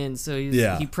come in, so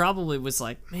he probably was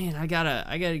like, man, I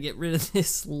gotta get rid of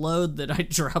this load that I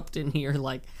dropped in here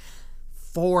like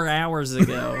 4 hours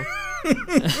ago.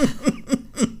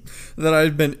 That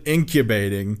I've been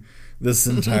incubating this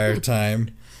entire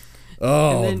time.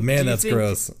 Oh man, that's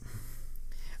gross.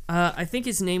 I think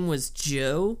his name was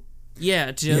Joe.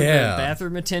 Yeah, Joe, the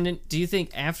bathroom attendant. Do you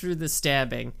think after the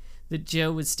stabbing that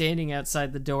Joe was standing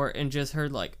outside the door and just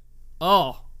heard like,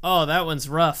 oh, that one's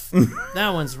rough. That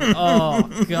one's oh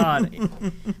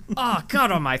god. Oh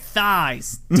god on my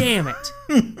thighs. Damn it.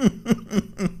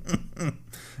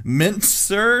 Mint,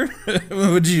 sir?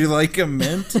 Would you like a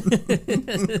mint?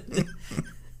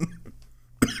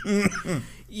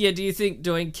 Yeah, do you think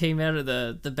Dwayne came out of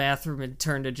the bathroom and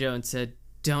turned to Joe and said,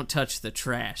 don't touch the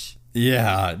trash?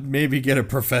 Yeah, maybe get a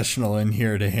professional in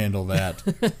here to handle that.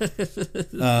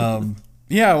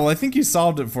 Yeah, well, I think you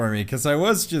solved it for me, because I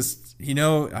was just,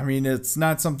 I mean, it's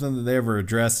not something that they ever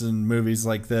address in movies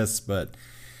like this, but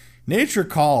nature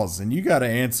calls, and you got to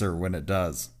answer when it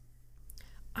does.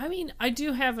 I mean, I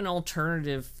do have an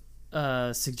alternative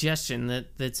suggestion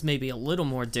that's maybe a little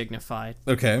more dignified.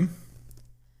 Okay.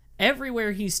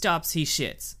 Everywhere he stops, he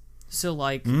shits. So,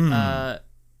 like,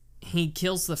 he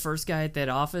kills the first guy at that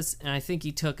office, and I think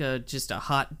he took just a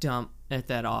hot dump at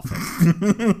that office.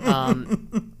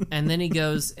 And then he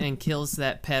goes and kills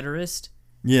that pederast.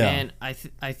 Yeah. And I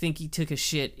think he took a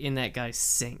shit in that guy's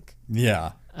sink.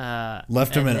 Yeah.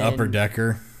 Left him in upper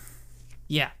decker.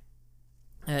 Yeah.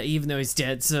 Even though he's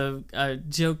dead. So,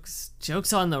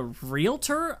 jokes on the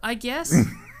realtor, I guess.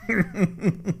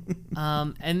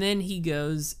 And then he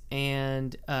goes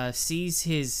and sees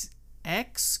his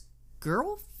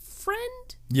ex-girlfriend?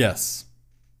 Yes.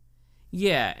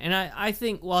 Yeah, and I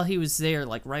think while he was there,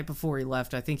 like right before he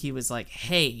left, I think he was like,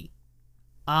 "Hey,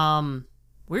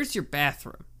 where's your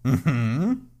bathroom?"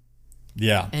 Mm-hmm.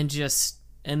 Yeah.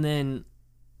 And then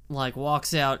like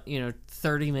walks out,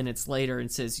 30 minutes later and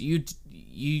says,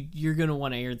 "You're gonna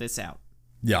want to air this out."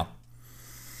 Yeah.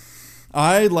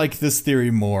 I like this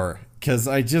theory more because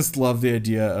I just love the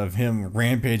idea of him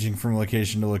rampaging from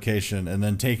location to location and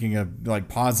then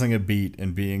pausing a beat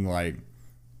and being like,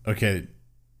 okay,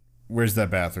 where's that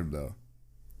bathroom though?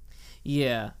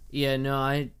 Yeah,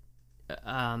 no,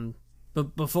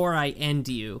 but before I end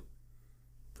you,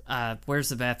 where's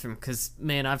the bathroom? Because,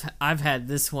 man, I've had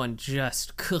this one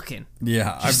just cooking.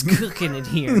 Yeah. Just cooking in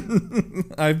here.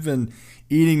 I've been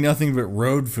eating nothing but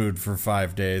road food for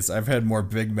 5 days. I've had more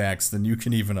Big Macs than you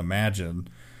can even imagine.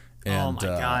 And, oh,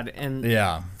 my God. And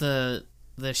yeah. the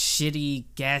shitty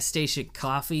gas station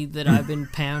coffee that I've been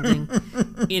pounding,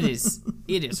 it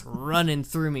is running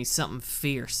through me something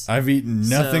fierce. I've eaten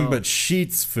nothing but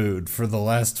Sheetz food for the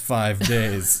last 5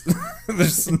 days.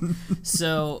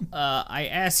 So, I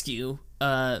ask you,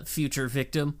 future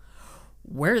victim,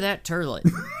 where that toilet?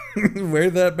 Where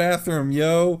that bathroom,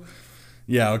 yo?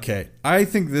 Yeah, okay. I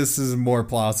think this is more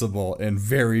plausible and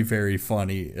very, very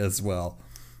funny as well.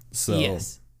 So,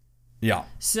 yes. Yeah.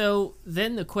 So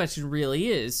then the question really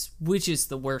is, which is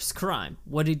the worst crime?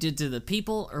 What he did to the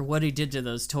people or what he did to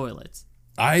those toilets?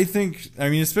 I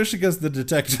mean, especially because the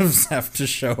detectives have to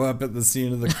show up at the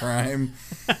scene of the crime.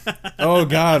 Oh,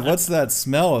 God, what's that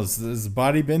smell? Has the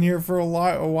body been here for a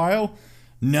while?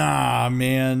 Nah,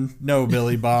 man. No,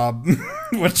 Billy Bob.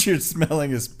 What you're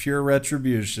smelling is pure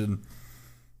retribution.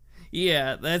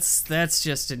 Yeah, that's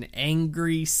just an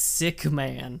angry, sick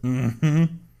man.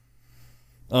 Mm-hmm.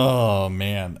 Oh,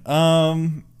 man.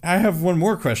 I have one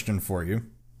more question for you.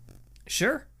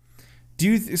 Sure.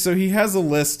 So he has a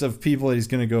list of people that he's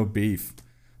going to go beef.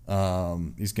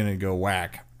 He's going to go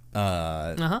whack.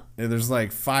 There's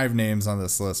like 5 names on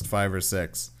this list, 5 or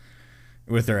 6,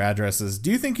 with their addresses.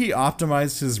 Do you think he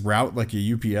optimized his route like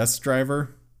a UPS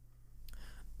driver?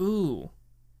 Ooh.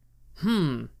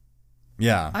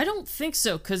 Yeah. I don't think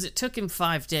so, because it took him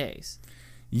 5 days.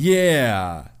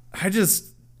 Yeah.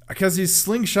 Because he's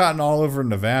slingshotting all over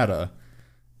Nevada.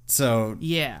 So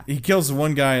yeah, he kills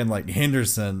one guy in like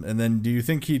Henderson, and then do you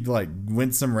think he'd like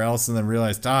went somewhere else and then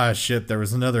realized, shit, there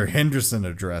was another Henderson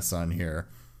address on here.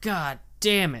 God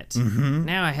damn it. Mm-hmm.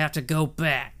 Now I have to go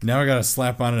back. Now I gotta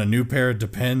slap on a new pair of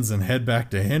Depends and head back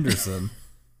to Henderson.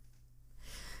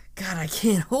 God, I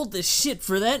can't hold this shit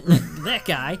for that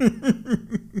guy.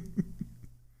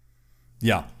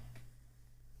 Yeah.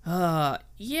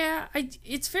 Yeah,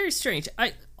 it's very strange.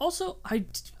 I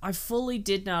fully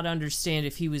did not understand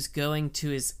if he was going to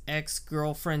his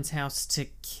ex-girlfriend's house to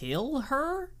kill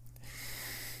her.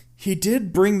 He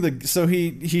did bring so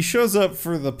he shows up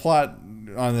for the plot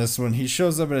on this one. He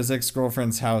shows up at his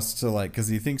ex-girlfriend's house to because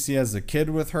he thinks he has a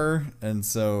kid with her, and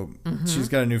so she's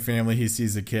got a new family. He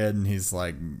sees a kid and he's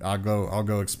like, I'll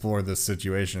go explore this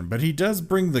situation. But he does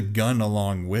bring the gun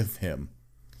along with him.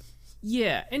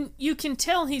 Yeah, and you can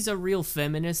tell he's a real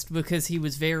feminist because he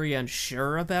was very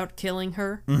unsure about killing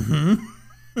her. Mm-hmm.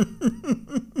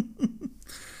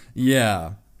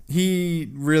 Yeah.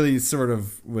 He really sort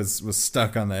of was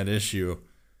stuck on that issue.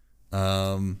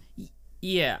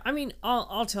 Yeah, I mean,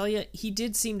 I'll tell you, he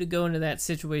did seem to go into that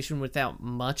situation without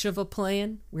much of a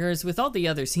plan, whereas with all the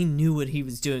others, he knew what he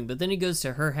was doing, but then he goes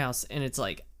to her house, and it's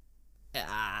like,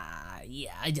 I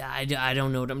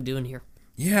don't know what I'm doing here.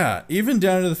 Yeah, even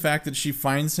down to the fact that she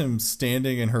finds him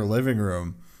standing in her living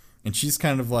room, and she's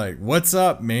kind of like, "What's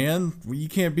up, man? You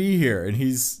can't be here." And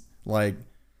he's like,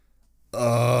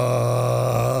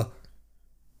 yeah,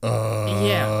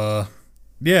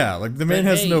 like the man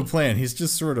has no plan. He's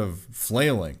just sort of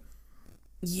flailing.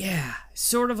 Yeah,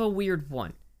 sort of a weird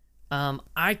one.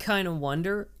 I kind of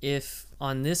wonder if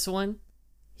on this one,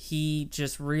 he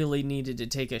just really needed to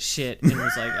take a shit and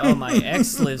was like, "Oh, my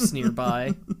ex lives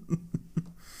nearby."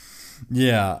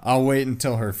 Yeah, I'll wait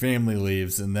until her family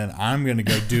leaves, and then I'm going to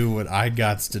go do what I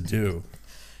gots to do.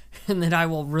 And then I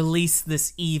will release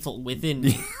this evil within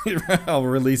me. I'll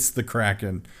release the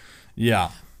Kraken. Yeah.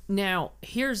 Now,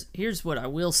 here's what I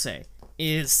will say,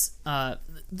 is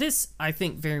this, I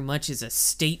think, very much is a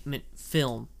statement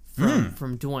film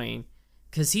from Dwayne.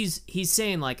 Because he's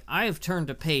saying, like, I have turned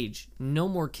a page. No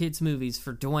more kids' movies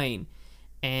for Dwayne.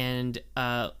 And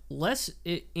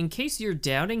in case you're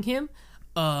doubting him,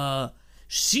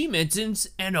 she mentions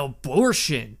an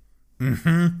abortion.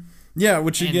 Mm-hmm. Yeah,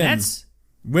 which again,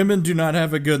 women do not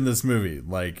have it good in this movie.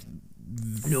 Like,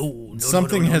 no,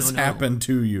 something has happened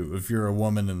to you if you're a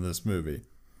woman in this movie.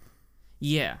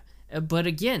 Yeah, But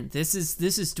again, this is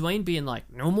Dwayne being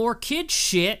like, no more kid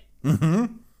shit.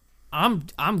 Mm-hmm.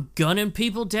 I'm gunning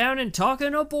people down and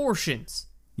talking abortions.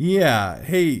 Yeah.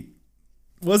 Hey,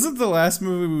 wasn't the last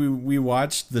movie we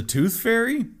watched The Tooth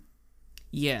Fairy?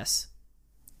 Yes.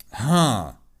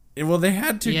 Huh. Well, they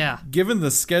had to, Yeah. given the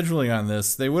scheduling on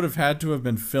this, they would have had to have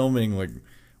been filming like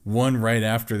one right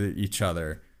after each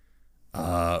other.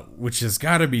 Which has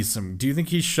got to be some. Do you think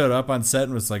he showed up on set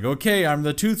and was like, "Okay, I'm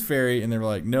the Tooth Fairy," and they were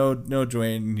like, "No,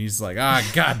 Dwayne," and he's like, "Ah,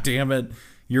 god damn it,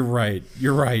 you're right.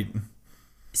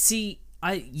 See,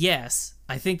 yes,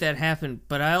 I think that happened,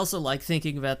 but I also like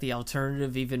thinking about the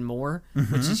alternative even more,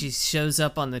 which is he shows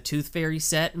up on the Tooth Fairy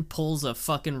set and pulls a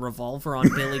fucking revolver on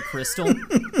Billy Crystal. And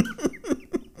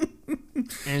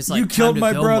it's like, You killed "Time my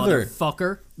to go, brother."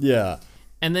 motherfucker. Yeah,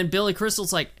 And then Billy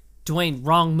Crystal's like, Dwayne,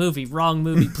 wrong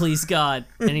movie, please God.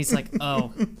 And he's like,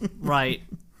 oh, right.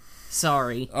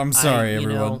 Sorry. I'm sorry,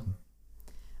 everyone.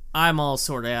 I'm all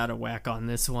sort of out of whack on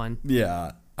this one.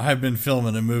 yeah. I've been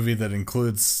filming a movie that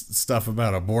includes stuff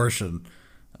about abortion.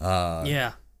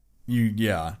 Yeah.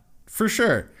 Yeah, for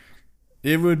sure.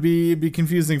 It would be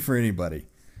confusing for anybody.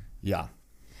 Yeah.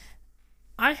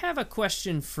 I have a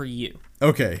question for you.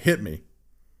 Okay, hit me.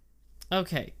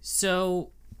 Okay,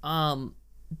 so,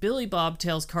 Billy Bob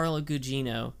tells Carla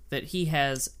Gugino that he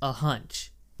has a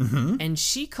hunch. Mm-hmm. And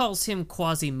she calls him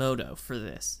Quasimodo for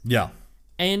this. Yeah.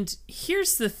 And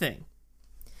here's the thing.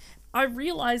 I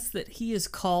realize that he is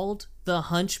called the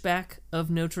Hunchback of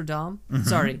Notre Dame. Mm-hmm.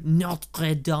 Sorry,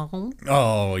 Notre Dame.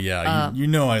 Oh, yeah. You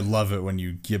know I love it when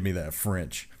you give me that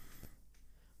French.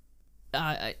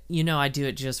 I do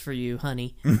it just for you,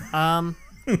 honey. Mon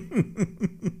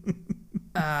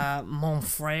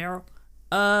frère.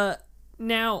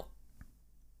 Now,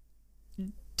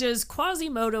 does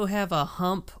Quasimodo have a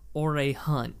hump or a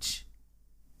hunch?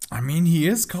 I mean, he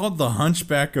is called the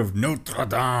Hunchback of Notre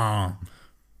Dame.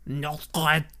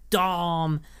 Notre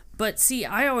Dame. But see,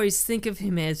 I always think of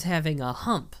him as having a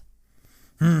hump.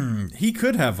 He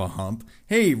could have a hump.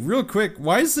 Hey, real quick,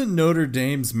 why isn't Notre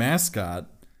Dame's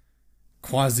mascot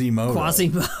Quasimodo?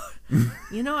 Quasimodo.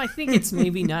 I think it's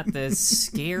maybe not the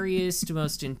scariest,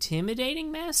 most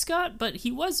intimidating mascot, but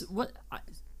he was,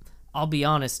 I'll be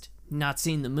honest, not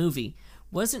seen the movie.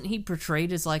 Wasn't he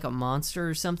portrayed as like a monster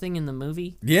or something in the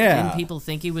movie? Yeah. Didn't people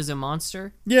think he was a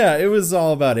monster? Yeah, it was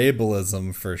all about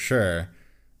ableism for sure.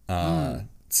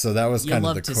 So that was kind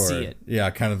of the core. See it. Yeah,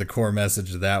 kind of the core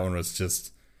message of that one was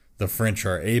just the French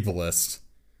are ableist.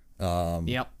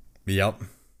 Yep.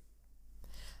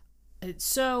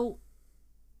 So,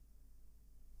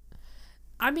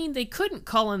 I mean, they couldn't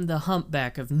call him the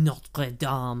Humpback of Notre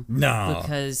Dame. No.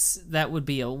 Because that would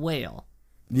be a whale.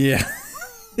 Yeah.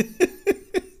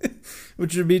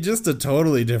 Which would be just a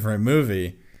totally different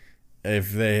movie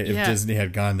if Disney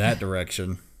had gone that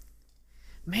direction.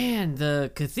 Man,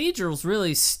 the cathedral's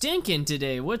really stinking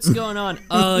today. What's going on?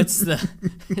 Oh, it's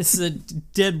the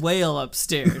dead whale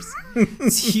upstairs.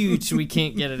 It's huge. We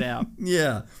can't get it out.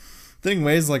 Yeah. Thing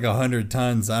weighs like 100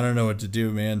 tons. I don't know what to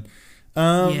do, man.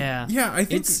 Yeah, I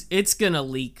think it's gonna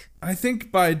leak. I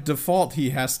think by default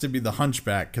he has to be the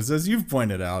Hunchback, because as you've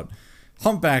pointed out,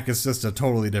 Humpback is just a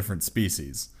totally different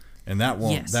species, and that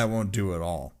won't do it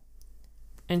all.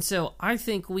 And so I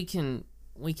think we can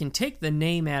take the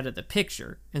name out of the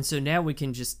picture, and so now we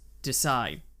can just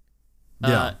decide,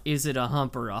 is it a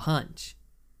hump or a hunch?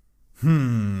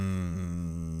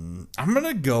 I'm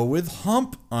gonna go with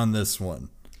hump on this one.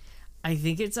 I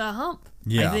think it's a hump.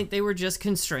 Yeah. I think they were just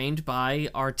constrained by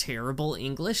our terrible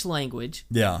English language.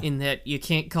 Yeah. In that you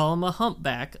can't call him a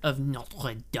humpback of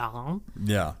Notre Dame.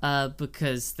 Yeah.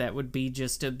 Because that would be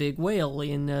just a big whale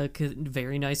in a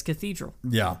very nice cathedral.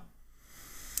 Yeah.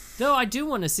 Though I do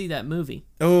want to see that movie.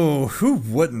 Oh, who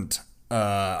wouldn't?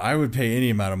 I would pay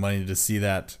any amount of money to see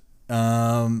that.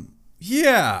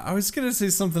 Yeah, I was going to say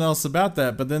something else about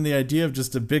that, but then the idea of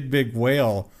just a big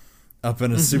whale up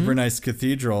in a super nice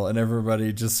cathedral and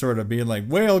everybody just sort of being like,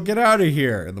 whale, get out of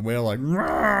here. And the whale like,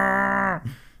 "Rrrr,"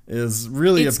 is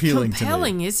really appealing to me. It's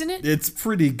compelling, isn't it? It's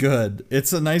pretty good.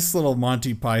 It's a nice little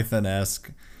Monty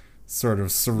Python-esque sort of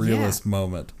surrealist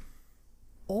moment.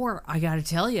 Or, I gotta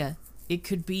tell you, it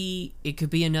could be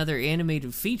another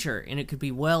animated feature, and it could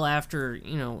be well after,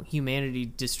 humanity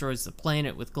destroys the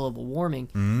planet with global warming,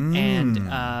 and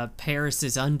Paris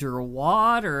is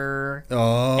underwater.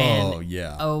 Oh, and,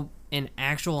 yeah. Oh, an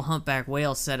actual humpback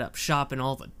whale set up shop, and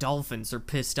all the dolphins are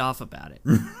pissed off about it.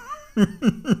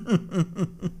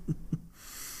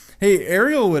 Hey,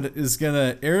 Ariel's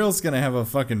gonna have a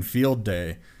fucking field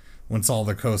day once all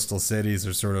the coastal cities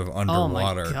are sort of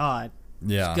underwater. Oh my god.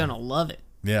 Yeah. She's gonna love it.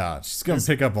 Yeah, she's gonna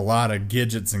pick up a lot of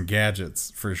gadgets and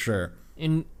gadgets for sure.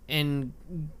 And and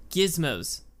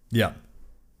gizmos. Yeah.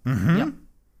 Mm-hmm. Yep.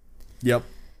 Yep.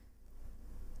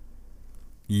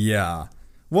 Yeah.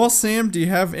 Well, Sam, do you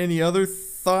have any other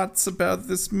thoughts about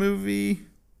this movie?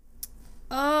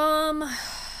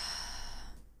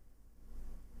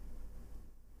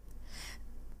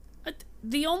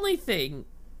 The only thing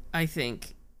I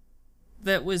think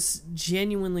that was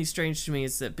genuinely strange to me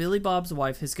is that Billy Bob's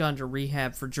wife has gone to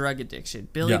rehab for drug addiction.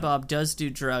 Billy Bob does do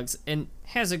drugs and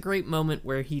has a great moment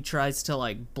where he tries to,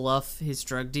 like, bluff his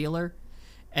drug dealer,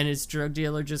 and his drug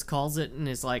dealer just calls it and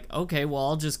is like, okay, well,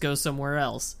 I'll just go somewhere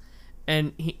else.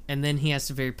 And then he has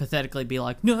to very pathetically be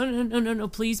like, no,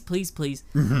 please.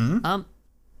 Mm-hmm.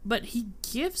 But he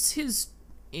gives his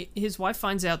wife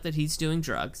finds out that he's doing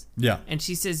drugs. Yeah. And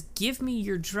she says, give me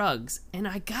your drugs. And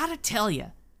I gotta tell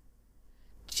you,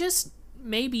 just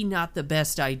maybe not the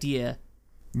best idea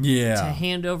to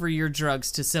hand over your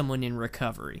drugs to someone in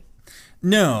recovery.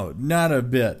 No, not a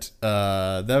bit.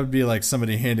 That would be like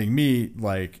somebody handing me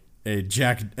like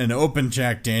an open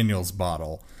Jack Daniels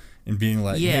bottle and being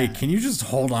like, hey, can you just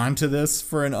hold on to this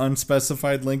for an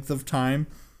unspecified length of time?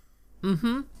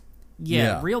 Mm-hmm.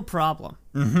 Yeah, real problem.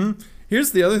 Mm-hmm.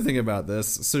 Here's the other thing about this.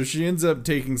 So she ends up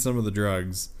taking some of the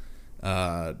drugs,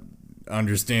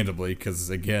 understandably, because,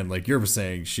 again, like you were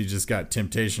saying, she just got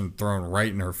temptation thrown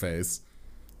right in her face.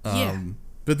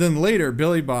 But then later,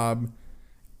 Billy Bob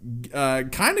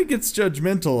kind of gets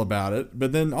judgmental about it,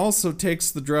 but then also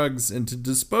takes the drugs and to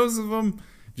dispose of them,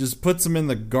 just puts them in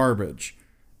the garbage,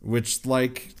 which,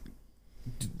 like,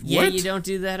 yeah, what? You don't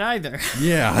do that either.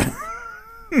 Yeah.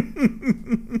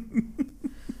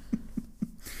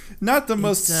 Not the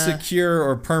most secure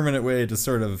or permanent way to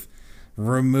sort of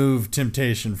remove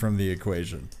temptation from the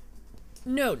equation.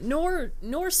 No,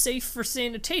 nor safe for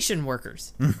sanitation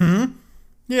workers. Mm-hmm.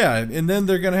 Yeah, and then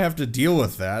they're going to have to deal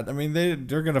with that. I mean,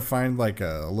 they're going to find like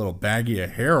a little baggie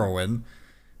of heroin,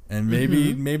 and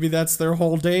maybe that's their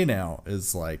whole day now,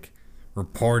 is like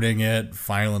reporting it,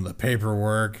 filing the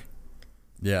paperwork.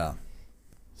 Yeah.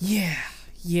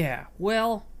 Yeah.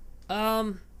 Well,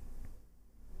 I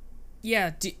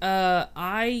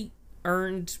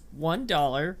earned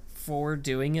 $1 for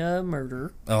doing a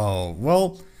murder. Oh,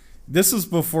 well, this was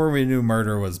before we knew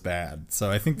murder was bad, so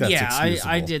I think that's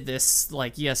excusable. I did this,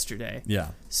 like, yesterday. Yeah.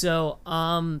 So,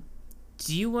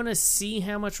 do you want to see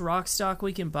how much rock stock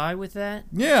we can buy with that?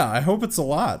 Yeah, I hope it's a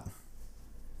lot.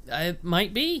 It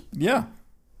might be. Yeah.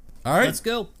 All right.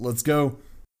 Let's go.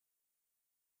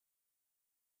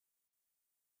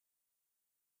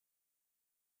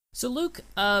 So, Luke,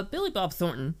 Billy Bob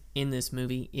Thornton in this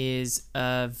movie is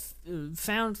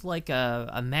found like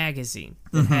a magazine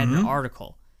that had an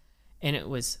article, and it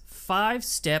was 5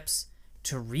 steps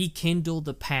to rekindle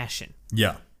the passion.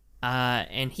 Yeah.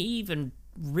 And he even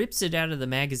rips it out of the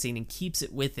magazine and keeps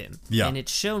it with him. Yeah. And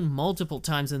it's shown multiple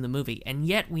times in the movie, and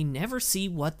yet we never see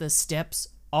what the steps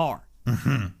are.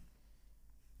 Mm-hmm.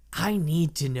 I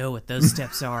need to know what those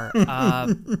steps are.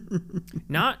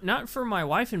 Not for my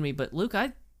wife and me, but Luke,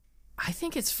 I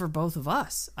think it's for both of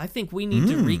us. I think we need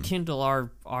to rekindle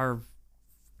our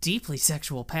deeply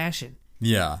sexual passion.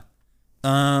 Yeah.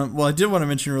 Well, I did want to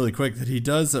mention really quick that he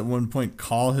does at one point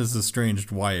call his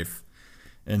estranged wife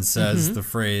and says the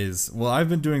phrase, well, I've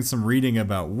been doing some reading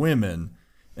about women,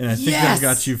 and I think I've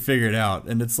got you figured out.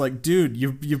 And it's like, dude,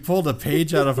 you pulled a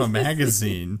page out of a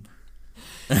magazine.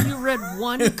 You read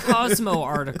one Cosmo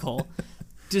article.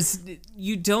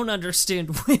 You don't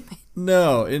understand women.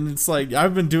 No, and it's like,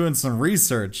 I've been doing some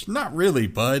research. Not really,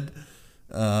 bud.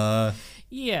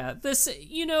 Yeah,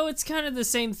 it's kind of the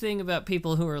same thing about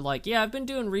people who are like, yeah, I've been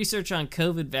doing research on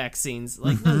COVID vaccines.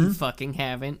 Like, no, you fucking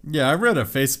haven't. Yeah, I read a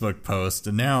Facebook post,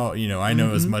 and now, I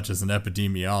know as much as an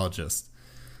epidemiologist.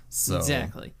 So,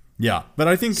 exactly. Yeah, but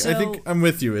I think I'm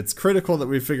with you. It's critical that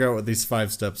we figure out what these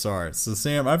 5 steps are. So,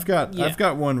 Sam, I've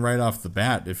got one right off the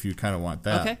bat if you kind of want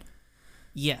that. Okay.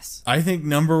 Yes. I think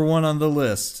number 1 on the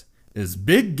list is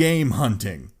big game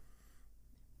hunting.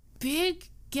 Big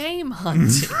game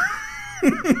hunting.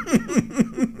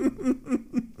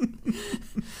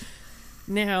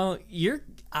 Now,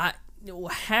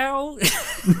 how?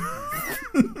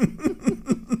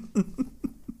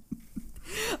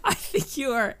 I think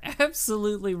you are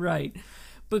absolutely right,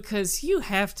 because you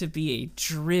have to be a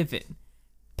driven,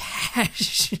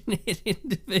 passionate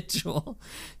individual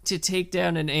to take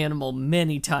down an animal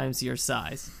many times your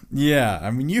size. Yeah,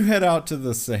 I mean, you head out to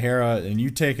the Sahara and you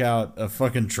take out a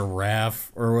fucking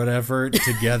giraffe or whatever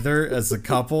together as a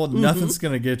couple, nothing's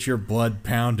gonna get your blood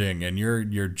pounding and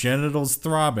your genitals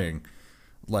throbbing.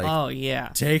 Like, oh yeah,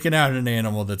 taking out an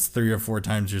animal that's 3 or 4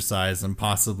 times your size and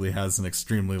possibly has an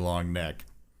extremely long neck.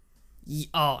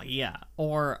 Oh yeah,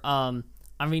 or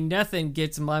I mean, nothing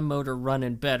gets my motor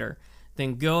running better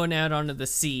than going out onto the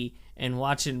sea and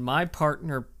watching my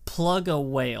partner plug a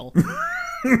whale.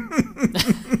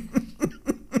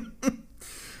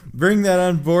 Bring that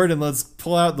on board and let's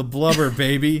pull out the blubber,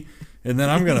 baby. And then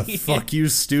I'm going to fuck you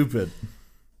stupid.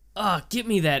 Get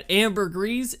me that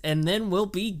ambergris and then we'll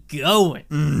be going.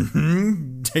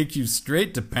 Mm-hmm. Take you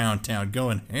straight to Pound Town,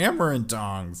 going hammer and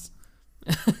tongs.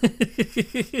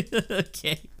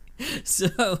 Okay.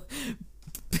 So,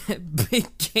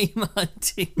 big game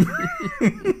hunting.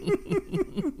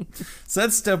 So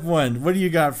that's step one. What do you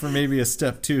got for maybe a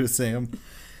step two, Sam?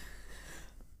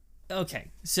 Okay.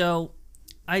 So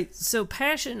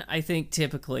passion, I think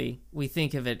typically we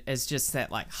think of it as just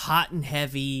that like hot and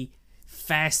heavy,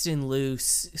 fast and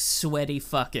loose, sweaty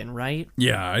fucking, right?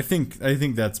 Yeah, I think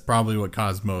that's probably what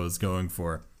Cosmo is going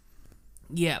for.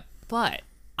 Yeah, but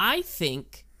I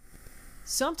think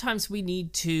sometimes we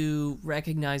need to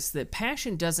recognize that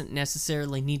passion doesn't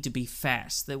necessarily need to be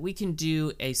fast, that we can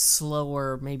do a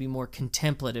slower, maybe more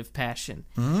contemplative passion.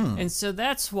 And so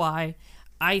that's why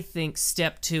I think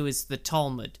step 2 is the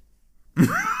Talmud.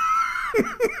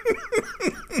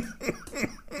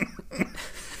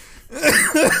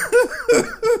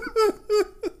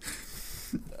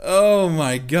 Oh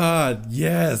my God,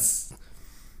 yes.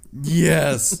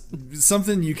 Yes.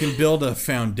 Something you can build a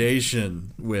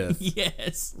foundation with.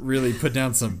 Yes. Really put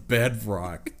down some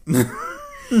bedrock.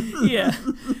 Yeah.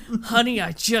 Honey,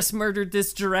 I just murdered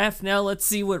this giraffe. Now let's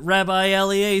see what Rabbi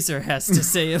Eliezer has to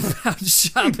say about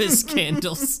Shabbos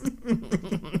candles.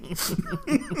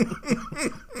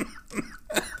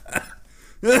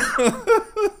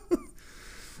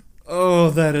 Oh,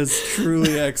 that is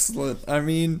truly excellent. I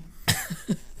mean,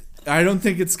 I don't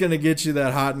think it's going to get you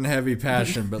that hot and heavy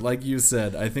passion, but like you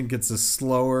said, I think it's a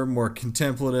slower, more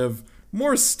contemplative,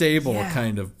 more stable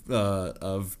kind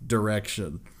of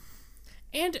direction.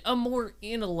 And a more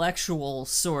intellectual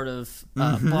sort of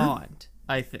bond,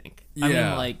 I think. Yeah. I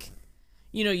mean, like,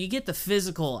 you know, you get the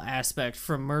physical aspect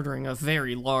from murdering a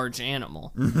very large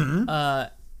animal.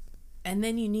 And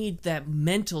then you need that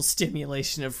mental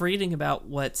stimulation of reading about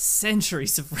what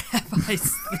centuries of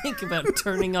rabbis think about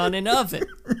turning on an oven.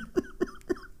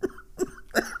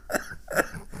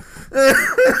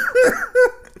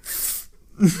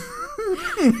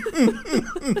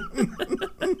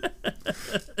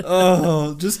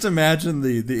 Oh, just imagine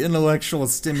the intellectual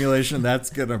stimulation that's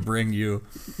gonna bring you.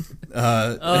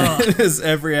 As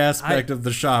every aspect of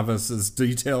the Shabbos is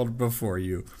detailed before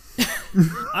you.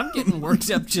 I'm getting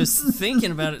worked up just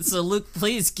thinking about it. So, Luke,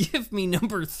 please give me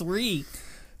number 3.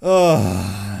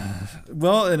 Oh,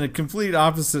 well, in a complete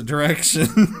opposite direction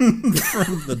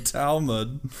from the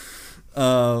Talmud,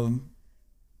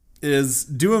 is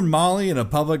doing Molly in a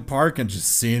public park and just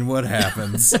seeing what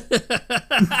happens.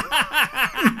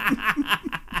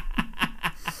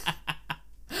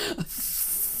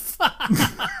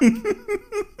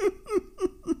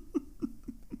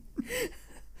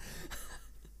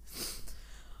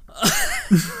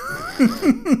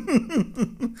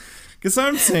 Because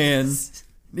I'm saying,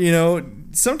 you know,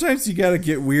 sometimes you got to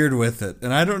get weird with it.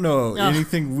 And I don't know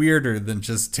anything weirder than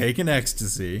just taking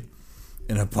ecstasy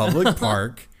in a public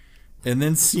park and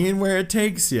then seeing where it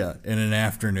takes you in an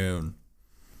afternoon.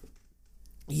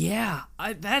 Yeah,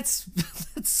 that's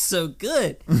so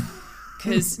good.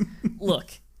 Because,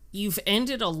 look, you've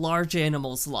ended a large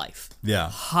animal's life. Yeah.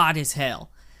 Hot as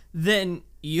hell. Then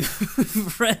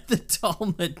you've read the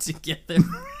Talmud together.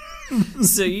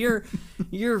 So you're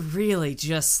really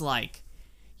just like,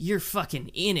 you're fucking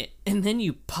in it. And then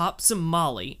you pop some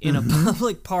Molly in a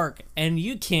public park and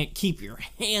you can't keep your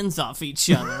hands off each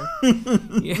other.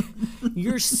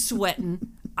 You're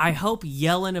sweating. I hope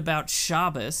yelling about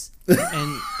Shabbos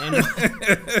and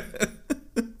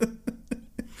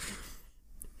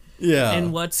yeah,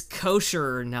 and what's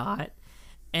kosher or not.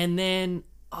 And then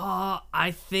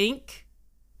I think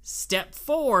step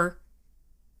 4,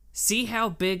 see how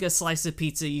big a slice of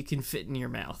pizza you can fit in your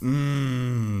mouth.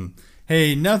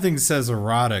 Hey, nothing says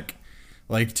erotic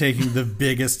like taking the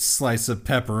biggest slice of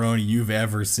pepperoni you've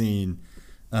ever seen.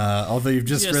 Although you've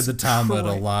just read the Talmud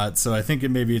a lot, so I think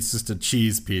maybe it's just a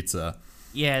cheese pizza.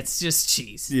 Yeah, it's just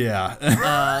cheese.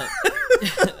 Yeah.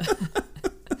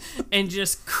 And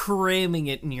just cramming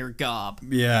it in your gob.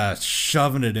 Yeah,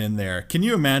 shoving it in there. Can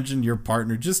you imagine your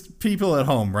partner, just people at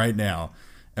home right now,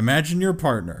 imagine your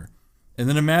partner, and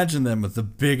then imagine them with the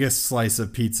biggest slice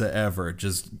of pizza ever,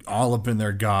 just all up in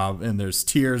their gob, and there's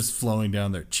tears flowing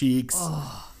down their cheeks.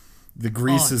 The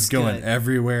grease is going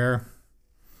everywhere.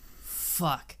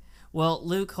 Fuck. Well,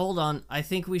 Luke, hold on. I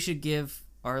think we should give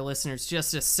our listeners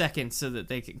just a second so that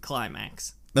they can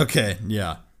climax. Okay,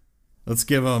 yeah. Let's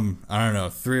give them, I don't know,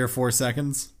 3 or 4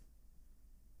 seconds.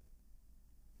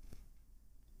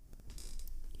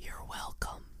 You're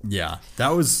welcome. Yeah, that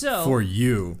was for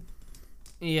you.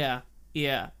 Yeah.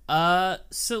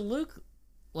 So Luke,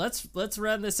 let's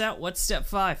run this out. What's step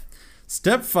 5?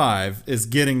 Step 5 is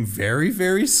getting very,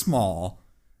 very small,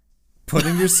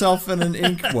 putting yourself in an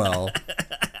inkwell,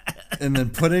 and then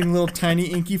putting little tiny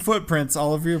inky footprints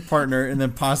all over your partner, and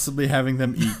then possibly having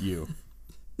them eat you.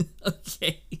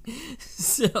 Okay.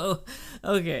 So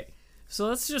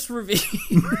let's just review.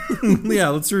 Yeah,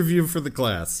 let's review for the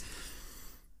class.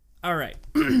 All right.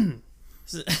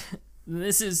 So,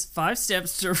 this is 5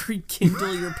 steps to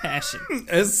rekindle your passion.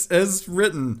 As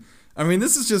written. I mean,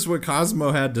 this is just what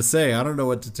Cosmo had to say. I don't know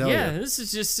what to tell you. Yeah, this is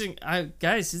just...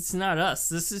 guys, it's not us.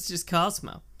 This is just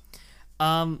Cosmo.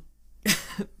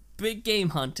 Big game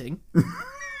hunting.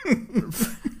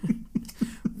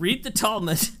 Read the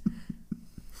Talmud.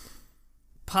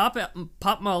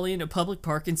 Pop Molly in a public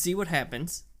park and see what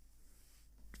happens.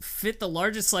 Fit the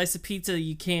largest slice of pizza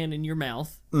you can in your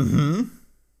mouth. Mm-hmm.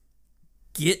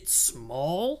 Get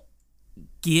small.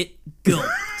 Get gulped.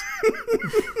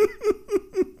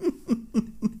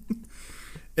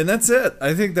 And that's it.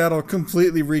 I think that'll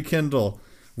completely rekindle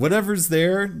whatever's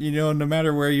there, no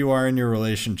matter where you are in your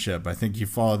relationship. I think you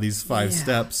follow these 5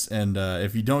 steps, and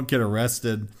if you don't get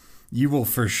arrested, you will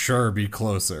for sure be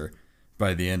closer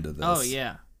by the end of this. Oh,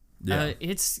 yeah. Yeah.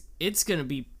 It's going to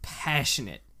be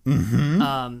passionate.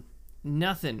 Mm-hmm.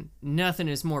 Nothing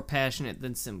is more passionate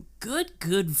than some good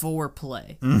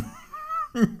foreplay.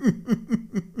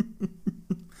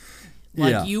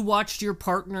 Like you watched your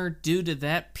partner do to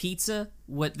that pizza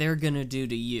what they're gonna do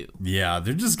to you. Yeah,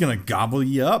 they're just gonna gobble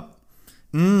you up.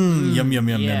 Yum, yum, yum,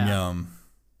 yum, yum.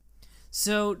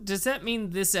 So does that mean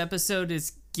this episode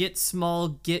is Get Small,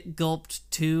 Get Gulped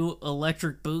 2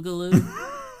 Electric Boogaloo?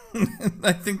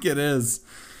 I think it is.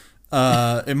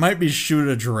 It might be Shoot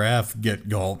a Giraffe, Get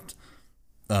Gulped.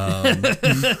 Well,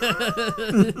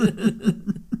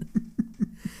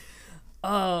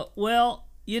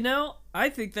 I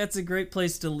think that's a great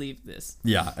place to leave this.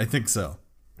 Yeah, I think so.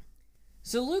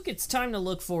 So, Luke, it's time to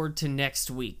look forward to next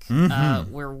week,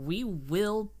 where we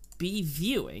will be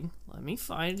viewing. Let me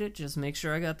find it, just make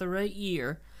sure I got the right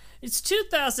year. It's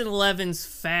 2011's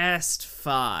Fast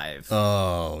 5.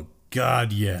 Oh,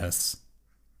 God, yes.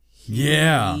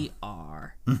 Yeah. We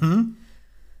are. Mm-hmm.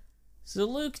 So,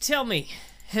 Luke, tell me,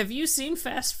 have you seen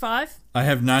Fast 5? I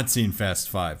have not seen Fast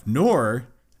 5, nor,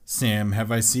 Sam,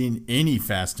 have I seen any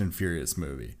Fast and Furious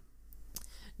movie.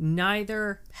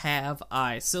 Neither have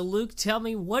I. So, Luke, tell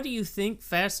me, what do you think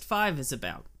Fast 5 is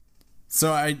about?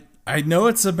 So, I know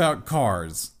it's about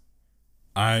cars.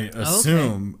 I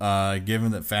assume,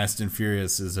 given that Fast and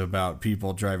Furious is about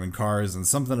people driving cars and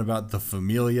something about the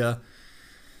Familia.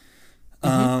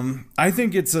 I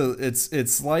think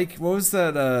it's like, what was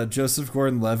that Joseph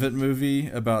Gordon-Levitt movie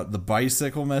about the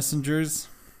bicycle messengers?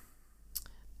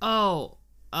 Oh,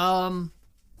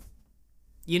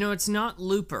 it's not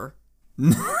Looper.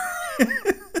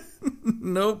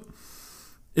 Nope.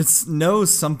 It's no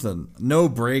something. No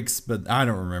brakes, but I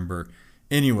don't remember.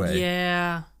 Anyway.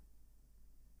 Yeah.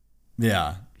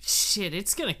 Yeah. Shit,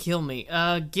 it's gonna kill me.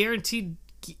 Guaranteed...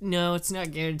 No, it's not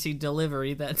Guaranteed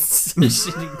Delivery. That's a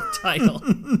shitty title.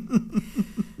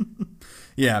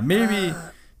 Yeah, maybe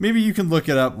you can look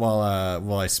it up while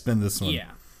I spin this one.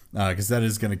 Yeah. Because that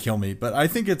is going to kill me. But I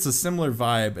think it's a similar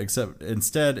vibe, except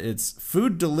instead it's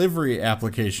food delivery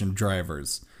application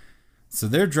drivers. So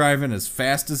they're driving as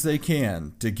fast as they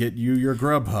can to get you your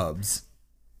Grubhubs.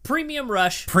 Premium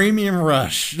Rush. Premium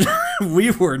Rush.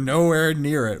 We were nowhere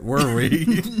near it, were we?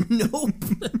 Nope.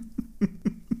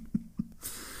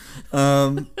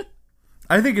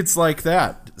 I think it's like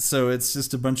that. So it's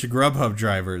just a bunch of Grubhub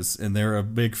drivers, and they're a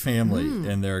big family,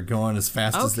 and they're going as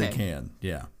fast as they can.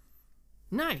 Yeah.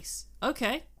 Nice.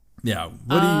 Okay. Yeah.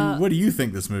 What do you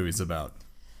think this movie's about?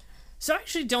 So I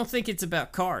actually don't think it's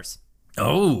about cars.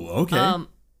 Oh, okay.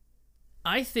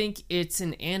 I think it's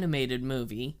an animated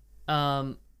movie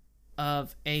of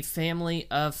a family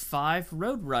of 5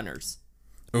 road runners.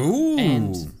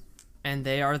 Ooh. And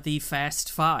they are the Fast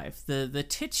 5, the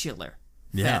titular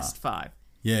Fast 5.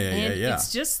 Yeah.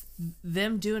 It's just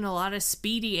them doing a lot of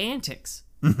speedy antics.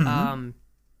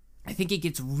 I think it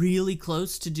gets really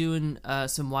close to doing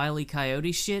some Wile E.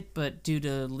 Coyote shit, but due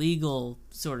to legal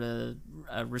sort of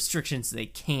restrictions, they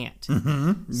can't.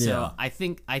 Mm-hmm. Yeah. So I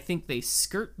think they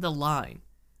skirt the line,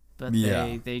 but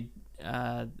they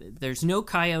there's no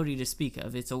coyote to speak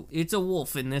of. It's a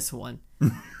wolf in this one.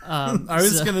 I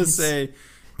was gonna say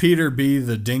Peter B.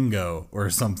 the Dingo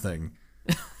or something.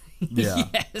 Yeah.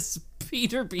 Yes,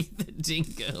 Peter beat the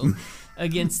dingo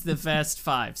against the Fast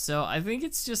Five. So I think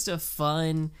it's just a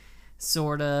fun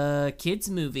sort of kids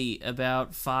movie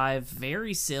about 5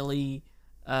 very silly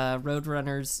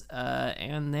roadrunners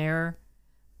and their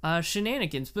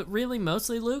shenanigans. But really,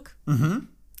 mostly, Luke,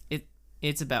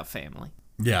 it's about family.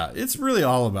 Yeah, it's really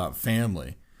all about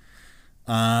family.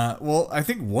 Well, I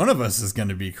think one of us is going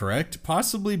to be correct,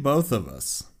 possibly both of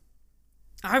us.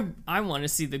 I want to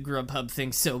see the Grubhub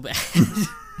thing so bad.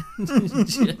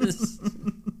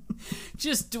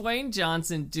 Just Dwayne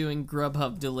Johnson doing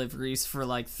Grubhub deliveries for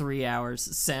like 3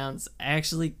 hours sounds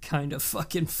actually kind of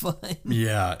fucking fun.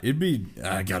 Yeah,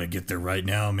 I gotta get there right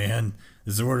now, man.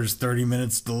 This order's 30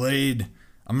 minutes delayed.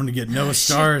 I'm gonna get no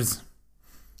stars.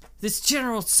 This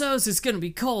General Tso's is gonna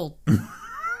be cold.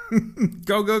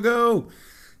 Go, go, go.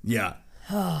 Yeah.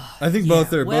 I think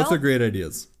both are great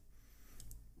ideas.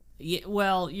 Yeah,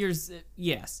 well, yours,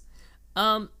 yes.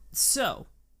 So,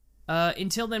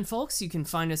 until then, folks, you can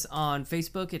find us on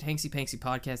Facebook at Hanksy Panksy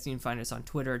Podcast. You can find us on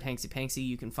Twitter at Hanksy Panksy.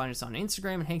 You can find us on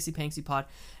Instagram at Hanksy Panksy Pod.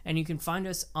 And you can find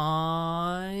us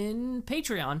on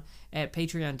Patreon at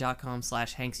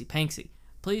patreon.com/Hanksy Panksy.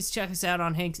 Please check us out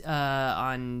on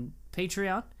Patreon.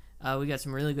 We got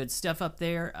some really good stuff up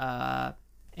there.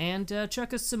 And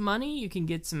chuck us some money. You can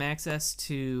get some access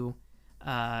to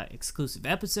exclusive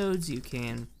episodes. You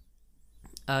can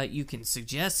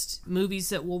suggest movies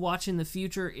that we'll watch in the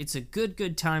future. It's a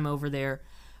good time over there.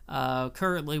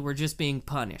 Currently, we're just being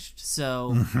punished,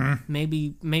 so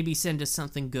maybe send us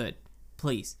something good,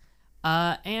 please.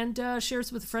 And share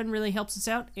us with a friend really helps us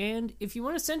out. And if you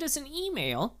want to send us an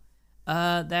email,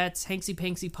 that's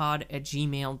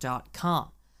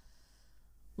hanksypanksypod@gmail.com.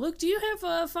 Luke, do you have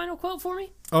a final quote for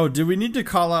me? Oh, do we need to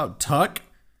call out Tuck?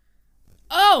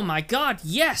 Oh my God!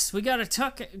 Yes, we gotta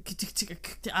tuck.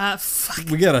 Fuck.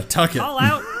 We gotta tuck it. Call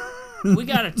out. We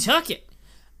gotta tuck it.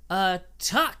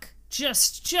 Tuck,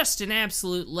 just an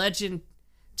absolute legend.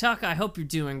 Tuck, I hope you're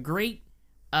doing great.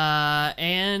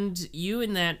 And you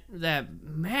and that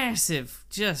massive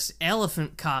just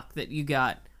elephant cock that you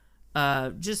got,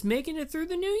 just making it through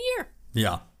the new year.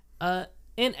 Yeah.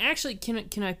 And actually,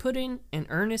 can I put in an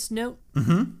earnest note?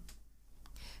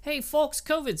 Hey, folks,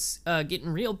 COVID's getting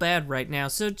real bad right now,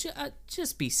 so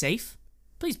just be safe.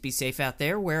 Please be safe out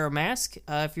there. Wear a mask.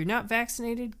 If you're not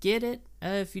vaccinated, get it.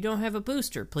 If you don't have a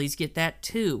booster, please get that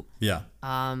too. Yeah.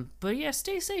 But yeah,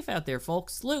 stay safe out there,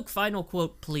 folks. Luke, final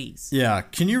quote, please. Yeah.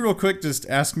 Can you real quick just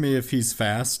ask me if he's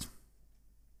fast?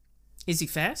 Is he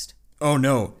fast? Oh,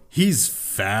 no. He's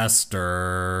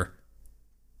faster.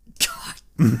 God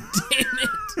damn it.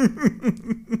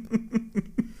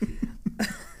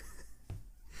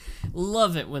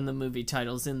 Love it when the movie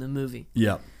title's in the movie.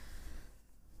 Yep.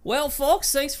 Well,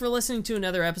 folks, thanks for listening to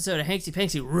another episode of Hanksy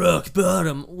Panksy Rock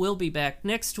Bottom. We'll be back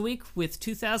next week with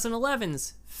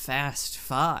 2011's Fast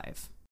Five.